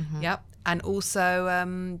heart. Yep. And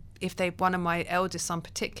also if one of my eldest son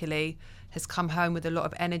particularly has come home with a lot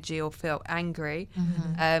of energy or felt angry,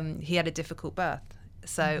 he had a difficult birth.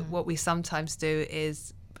 So what we sometimes do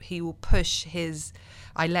is he will push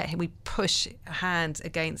we push hands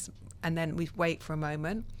against, and then we wait for a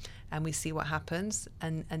moment and we see what happens,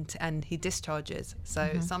 and he discharges. So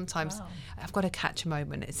sometimes I've got to catch a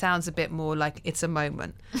moment. It sounds a bit more like it's a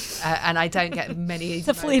moment, and I don't get many. It's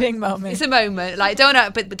a fleeting moment. It's a moment. Like, don't know,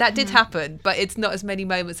 but that did happen. But it's not as many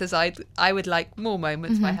moments as I would like. More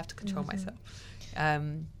moments, but I have to control myself.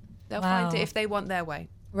 They'll find it if they want their way.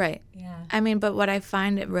 Right. Yeah. I mean, but what I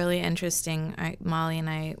find it really interesting, Molly and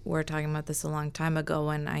I were talking about this a long time ago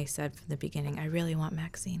when I said from the beginning, I really want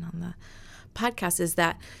Maxine on the podcast, is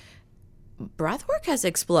that breathwork has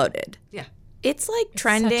exploded. Yeah. It's like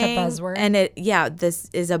trending. Such a buzzword. And this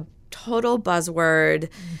is a total buzzword.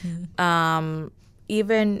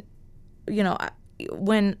 Even,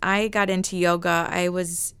 when I got into yoga, I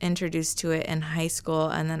was introduced to it in high school,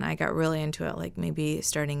 and then I got really into it, like maybe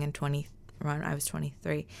starting in I was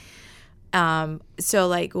 23. So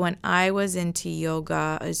like when I was into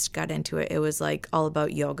yoga, I just got into it. It was like all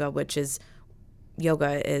about yoga, which is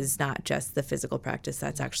yoga is not just the physical practice.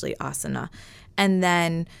 That's actually asana. And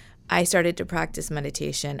then I started to practice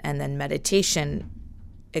meditation, and then meditation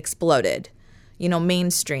exploded,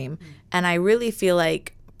 mainstream. And I really feel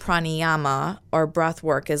like pranayama or breath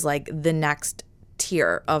work is like the next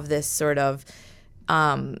tier of this sort of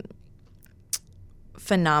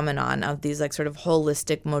phenomenon of these like sort of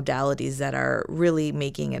holistic modalities that are really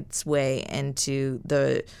making its way into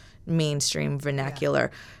the mainstream vernacular.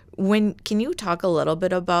 Can you talk a little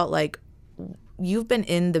bit about, like, you've been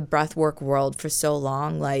in the breathwork world for so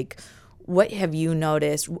long, like what have you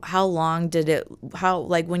noticed? How long did it,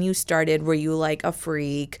 like when you started, were you like a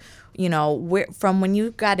freak, from when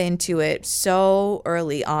you got into it so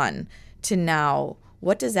early on to now,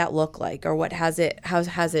 what does that look like, or how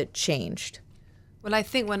has it changed? Well, I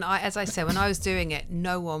think when I was doing it,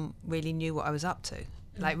 no one really knew what I was up to.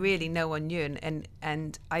 Like really, no one knew.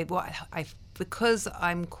 And I because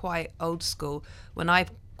I'm quite old school. When I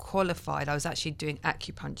qualified, I was actually doing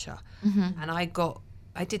acupuncture, and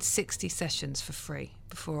I did 60 sessions for free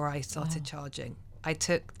before I started charging. I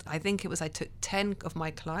took 10 of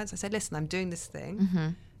my clients. I said, listen, I'm doing this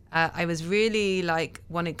thing. I was really like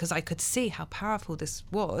wanting, because I could see how powerful this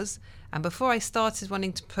was. And before I started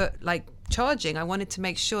wanting to put like charging, I wanted to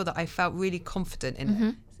make sure that I felt really confident in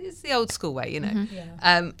it. It's the old school way,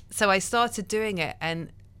 So I started doing it,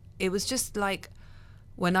 and it was just like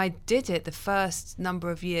when I did it the first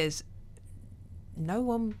number of years, no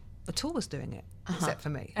one at all was doing it except for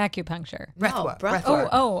me. Acupuncture. Breathwork.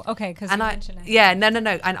 Oh, okay. Because you mentioned it. Yeah, no.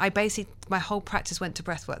 And I basically, my whole practice went to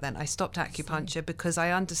breathwork then. I stopped acupuncture because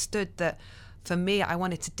I understood that for me, I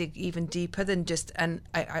wanted to dig even deeper than just, and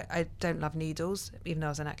I don't love needles, even though I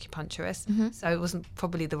was an acupuncturist. So it wasn't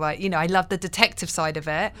probably the right, I love the detective side of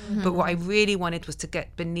it. But what I really wanted was to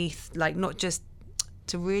get beneath, like not just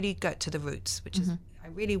to really go to the roots, which is,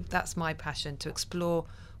 that's my passion, to explore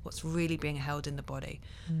what's really being held in the body.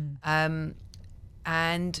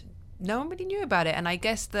 And no one really knew about it. And I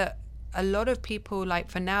guess that a lot of people,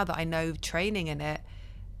 like for now that I know training in it,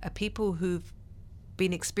 are people who've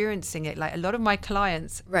been experiencing it. Like a lot of my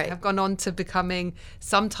clients have gone on to becoming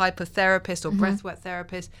some type of therapist or breathwork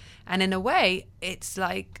therapist. And in a way, it's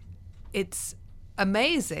like, it's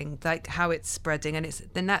amazing, like how it's spreading, and it's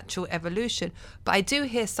the natural evolution. But I do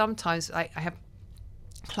hear sometimes, I have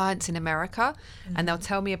clients in America, and they'll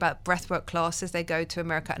tell me about breathwork classes they go to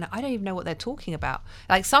America, and I don't even know what they're talking about.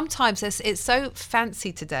 Like sometimes it's so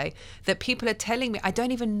fancy today that people are telling me I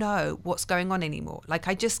don't even know what's going on anymore. Like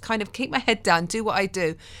I just kind of keep my head down, do what I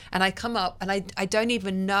do, and I come up and I don't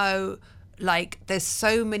even know. Like there's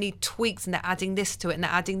so many tweaks, and they're adding this to it, and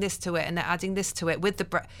they're adding this to it, and they're adding this to it with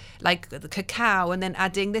like the cacao, and then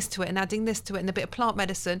adding this to it, and adding this to it, and a bit of plant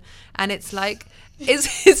medicine, and it's like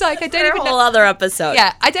it's like I don't even know. A whole other episode.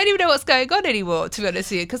 Yeah, I don't even know what's going on anymore, to be honest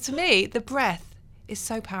with you, because to me the breath is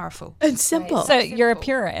so powerful. It's simple. Right. So you're a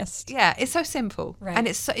purist. Yeah, it's so simple, right. And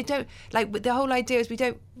it's so the whole idea is we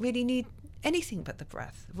don't really need anything but the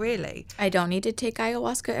breath, really. I don't need to take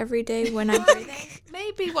ayahuasca every day when I'm breathing.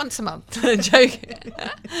 Maybe once a month. Joking.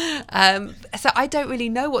 So I don't really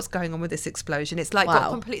know what's going on with this explosion. It's like got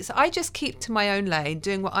complete. So I just keep to my own lane,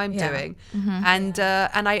 doing what I'm doing, and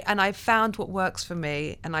I found what works for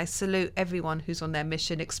me. And I salute everyone who's on their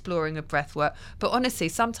mission, exploring a breath work. But honestly,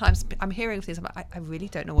 sometimes I'm hearing things. I'm like, I really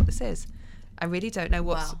don't know what this is. I really don't know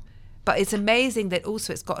what's. Wow. But it's amazing that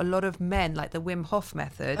also it's got a lot of men, like the Wim Hof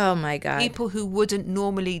method. Oh, my God. People who wouldn't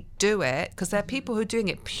normally do it, because there are people who are doing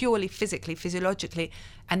it purely physically, physiologically,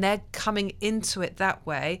 and they're coming into it that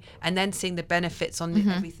way and then seeing the benefits on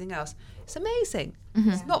everything else. It's amazing.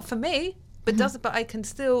 It's not for me, but but I can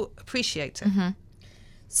still appreciate it.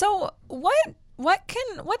 So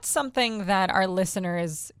what's something that our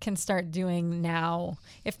listeners can start doing now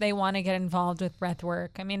if they want to get involved with breath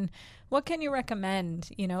work? I mean, what can you recommend,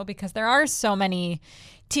 because there are so many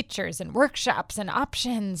teachers and workshops and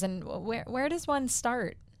options, and where does one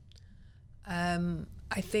start?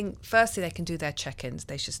 I think firstly they can do their check-ins.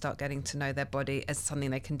 They should start getting to know their body as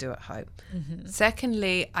something they can do at home.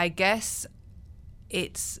 Secondly, I guess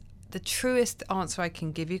it's the truest answer I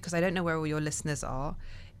can give you, because I don't know where all your listeners are.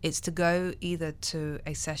 It's to go either to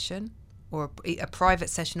a session or a private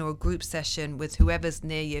session or a group session with whoever's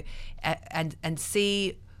near you, and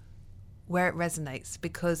see where it resonates,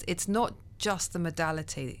 because it's not just the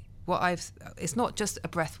modality. It's not just a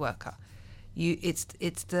breath worker.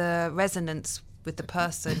 It's the resonance with the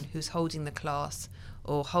person who's holding the class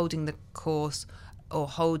or holding the course or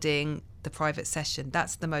holding the private session.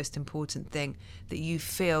 That's the most important thing, that you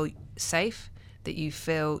feel safe, that you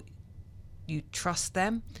feel you trust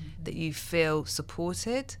them, that you feel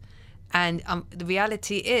supported. And the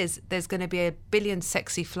reality is there's going to be a billion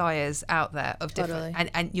sexy flyers out there of different,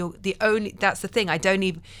 and you're the only, that's the thing. I don't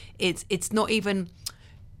even, it's not even,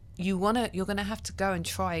 you're going to have to go and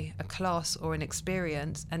try a class or an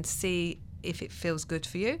experience and see if it feels good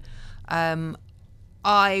for you.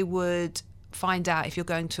 I would find out, if you're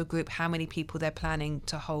going to a group, how many people they're planning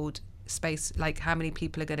to hold space, like how many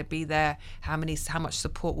people are going to be there, how much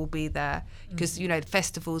support will be there, because you know,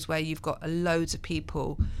 festivals where you've got loads of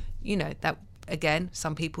people, you know, that again,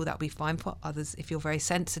 some people that'll be fine for, others, if you're very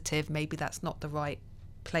sensitive, maybe that's not the right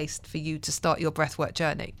place for you to start your breathwork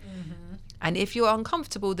journey. And if you're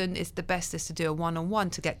uncomfortable, then it's the best is to do a one-on-one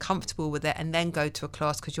to get comfortable with it, and then go to a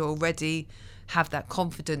class, because you already have that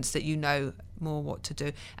confidence that you know more what to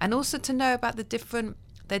do, and also to know about the different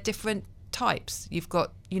types. You've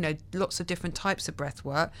got, you know, lots of different types of breath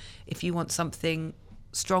work. If you want something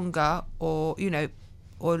stronger, or, you know,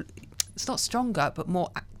 or it's not stronger, but more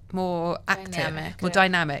active, more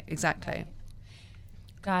dynamic, exactly. Right.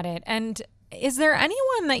 Got it. And is there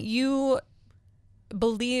anyone that you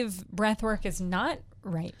believe breath work is not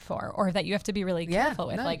right for, or that you have to be really careful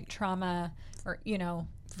with, like trauma, or, you know?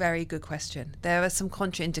 Very good question. There are some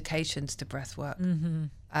contraindications to breath work.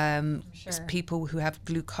 People who have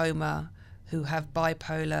glaucoma, who have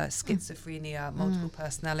bipolar, schizophrenia, multiple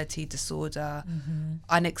personality disorder,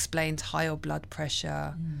 unexplained high or blood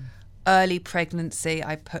pressure, early pregnancy.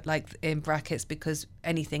 I put like in brackets, because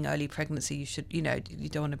anything early pregnancy, you should, you know, you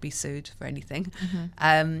don't want to be sued for anything.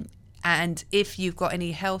 And if you've got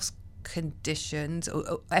any health conditions,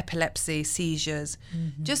 or epilepsy, seizures,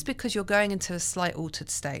 just because you're going into a slight altered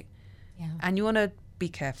state, and you want to be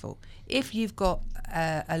careful. If you've got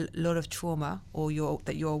a lot of trauma, or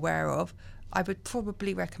that you're aware of, I would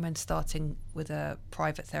probably recommend starting with a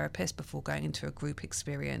private therapist before going into a group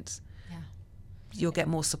experience. You'll get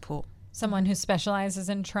more support. Someone who specializes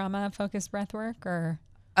in trauma-focused breath work, or?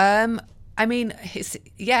 I mean,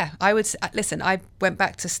 I would listen. I went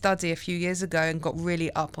back to study a few years ago and got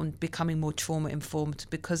really up on becoming more trauma informed,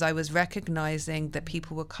 because I was recognizing that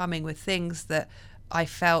people were coming with things that I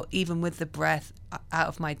felt, even with the breath, out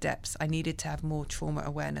of my depths. I needed to have more trauma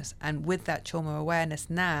awareness. And with that trauma awareness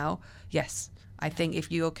now, yes, I think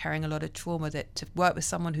if you're carrying a lot of trauma, that to work with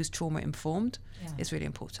someone who's trauma informed is really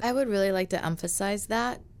important. I would really like to emphasize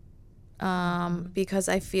that. Because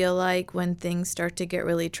I feel like when things start to get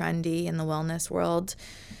really trendy in the wellness world,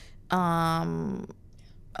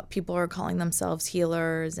 people are calling themselves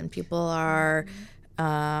healers, and people are,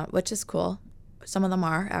 which is cool. Some of them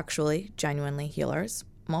are actually genuinely healers.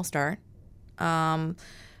 Most aren't. And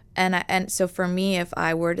so for me, if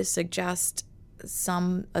I were to suggest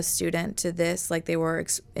a student to this, like they were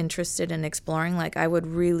interested in exploring, like I would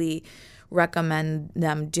really recommend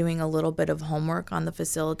them doing a little bit of homework on the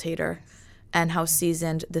facilitator and how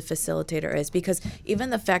seasoned the facilitator is. Because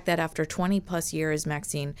even the fact that after 20 plus years,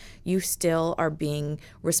 Maxine, you still are being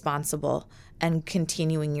responsible and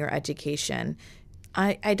continuing your education,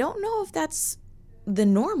 I don't know if that's the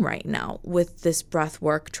norm right now with this breath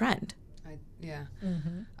work trend.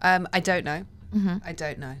 I don't know. I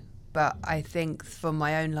don't know. But I think from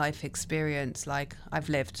my own life experience, like I've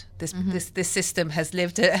lived this system has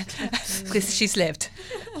lived it. She's lived,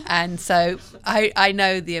 and so I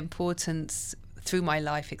know the importance through my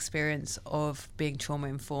life experience of being trauma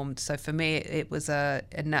informed. So for me, it was a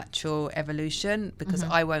natural evolution, because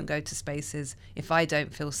I won't go to spaces if I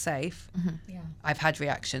don't feel safe. I've had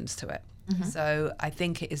reactions to it. So I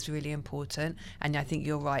think it is really important, and I think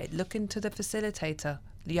you're right. Look into the facilitator.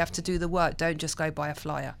 You have to do the work. Don't just go buy a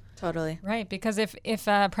flyer. Totally. Right, because if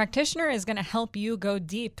a practitioner is going to help you go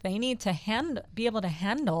deep, they need to be able to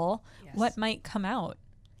handle what might come out.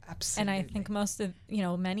 Absolutely. And I think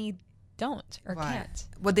many don't or can't.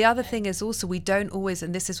 Well, the other thing is also we don't always,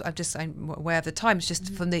 and this is I'm aware of the times,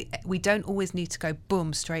 just we don't always need to go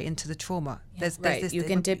boom straight into the trauma. There's this, you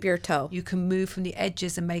can dip your toe. You can move from the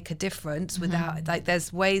edges and make a difference without, like,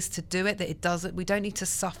 there's ways to do it that it doesn't. We don't need to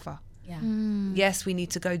suffer. Yes, we need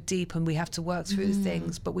to go deep and we have to work through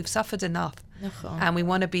things, but we've suffered enough. And we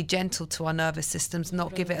want to be gentle to our nervous systems,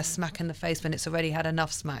 not give it a smack in the face when it's already had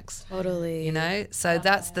enough smacks. Totally. You know? So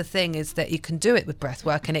that's the thing, is that you can do it with breath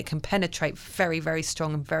work, and it can penetrate very, very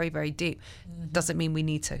strong and very, very deep. Doesn't mean we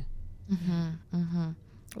need to.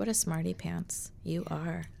 What a smarty pants you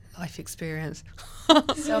are. Life experience.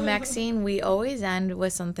 So Maxine, we always end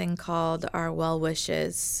with something called our well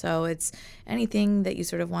wishes. So it's anything that you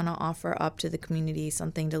sort of want to offer up to the community,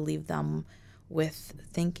 something to leave them with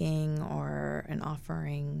thinking, or an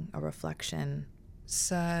offering, a reflection.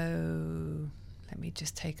 So let me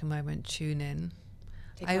just take a moment, tune in.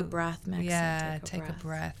 Take a breath, Maxine. Yeah, take a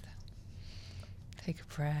breath. Take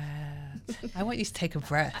a breath. I want you to take a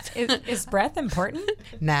breath. Is breath important?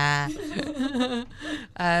 Nah.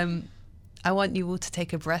 I want you all to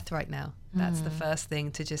take a breath right now. That's the first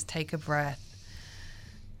thing, to just take a breath.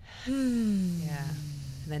 Yeah.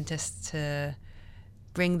 And then just to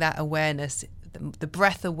bring that awareness, the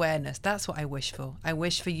breath awareness. That's what I wish for. I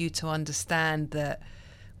wish for you to understand that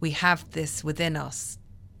we have this within us.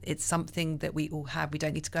 It's something that we all have. We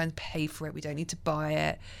don't need to go and pay for it. We don't need to buy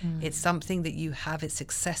it. It's something that you have. It's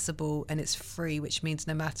accessible and it's free, which means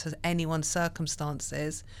no matter anyone's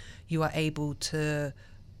circumstances, you are able to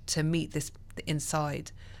meet this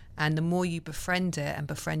inside. And the more you befriend it and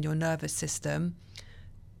befriend your nervous system,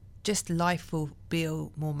 just life will be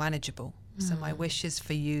more manageable. So my wish is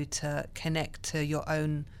for you to connect to your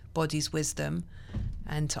own body's wisdom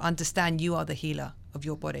and to understand you are the healer of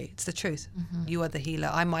your body. It's the truth. You are the healer.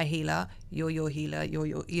 I'm my healer. You're your healer. You're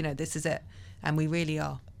your, this is it. And we really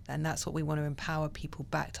are. And that's what we want to empower people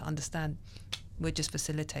back to understand. We're just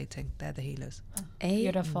facilitating. They're the healers.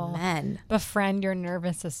 Beautiful. Amen. Befriend your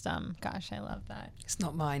nervous system. Gosh, I love that. It's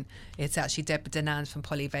not mine. It's actually Deborah Denan's from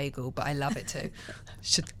Polyvagal, but I love it too.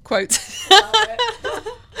 Should quote.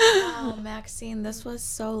 Wow, Maxine, this was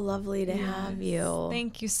so lovely to have you.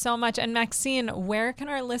 Thank you so much. And Maxine, where can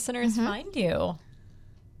our listeners find you?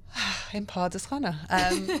 In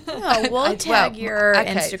Pardeskhana. We'll tag your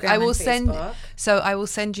Instagram I will and Facebook. I will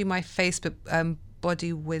send you my Facebook,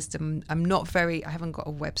 Body Wisdom. I haven't got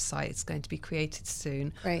a website. It's going to be created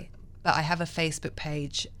soon. Right. But I have a Facebook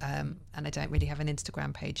page, and I don't really have an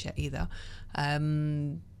Instagram page yet either.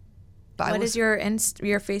 But what is your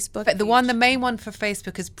Facebook page? The main one for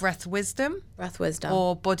Facebook is Breath Wisdom. Breath Wisdom.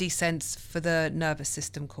 Or Body Sense for the nervous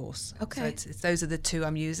system course. Okay. So those are the two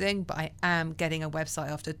I'm using, but I am getting a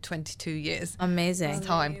website after 22 years. Amazing. It's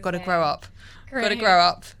time. Got to grow up. Great. Got to grow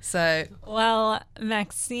up. So. Well,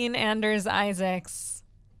 Maxine Anders Isaacs,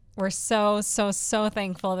 we're so, so, so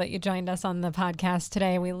thankful that you joined us on the podcast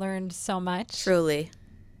today. We learned so much. Truly.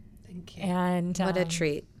 Thank you. And what a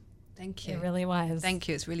treat. Thank you. It really was. Thank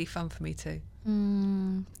you. It's really fun for me too.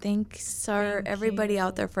 Thanks, everybody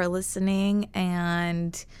out there for listening.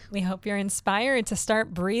 And we hope you're inspired to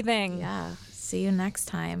start breathing. Yeah. See you next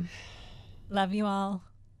time. Love you all.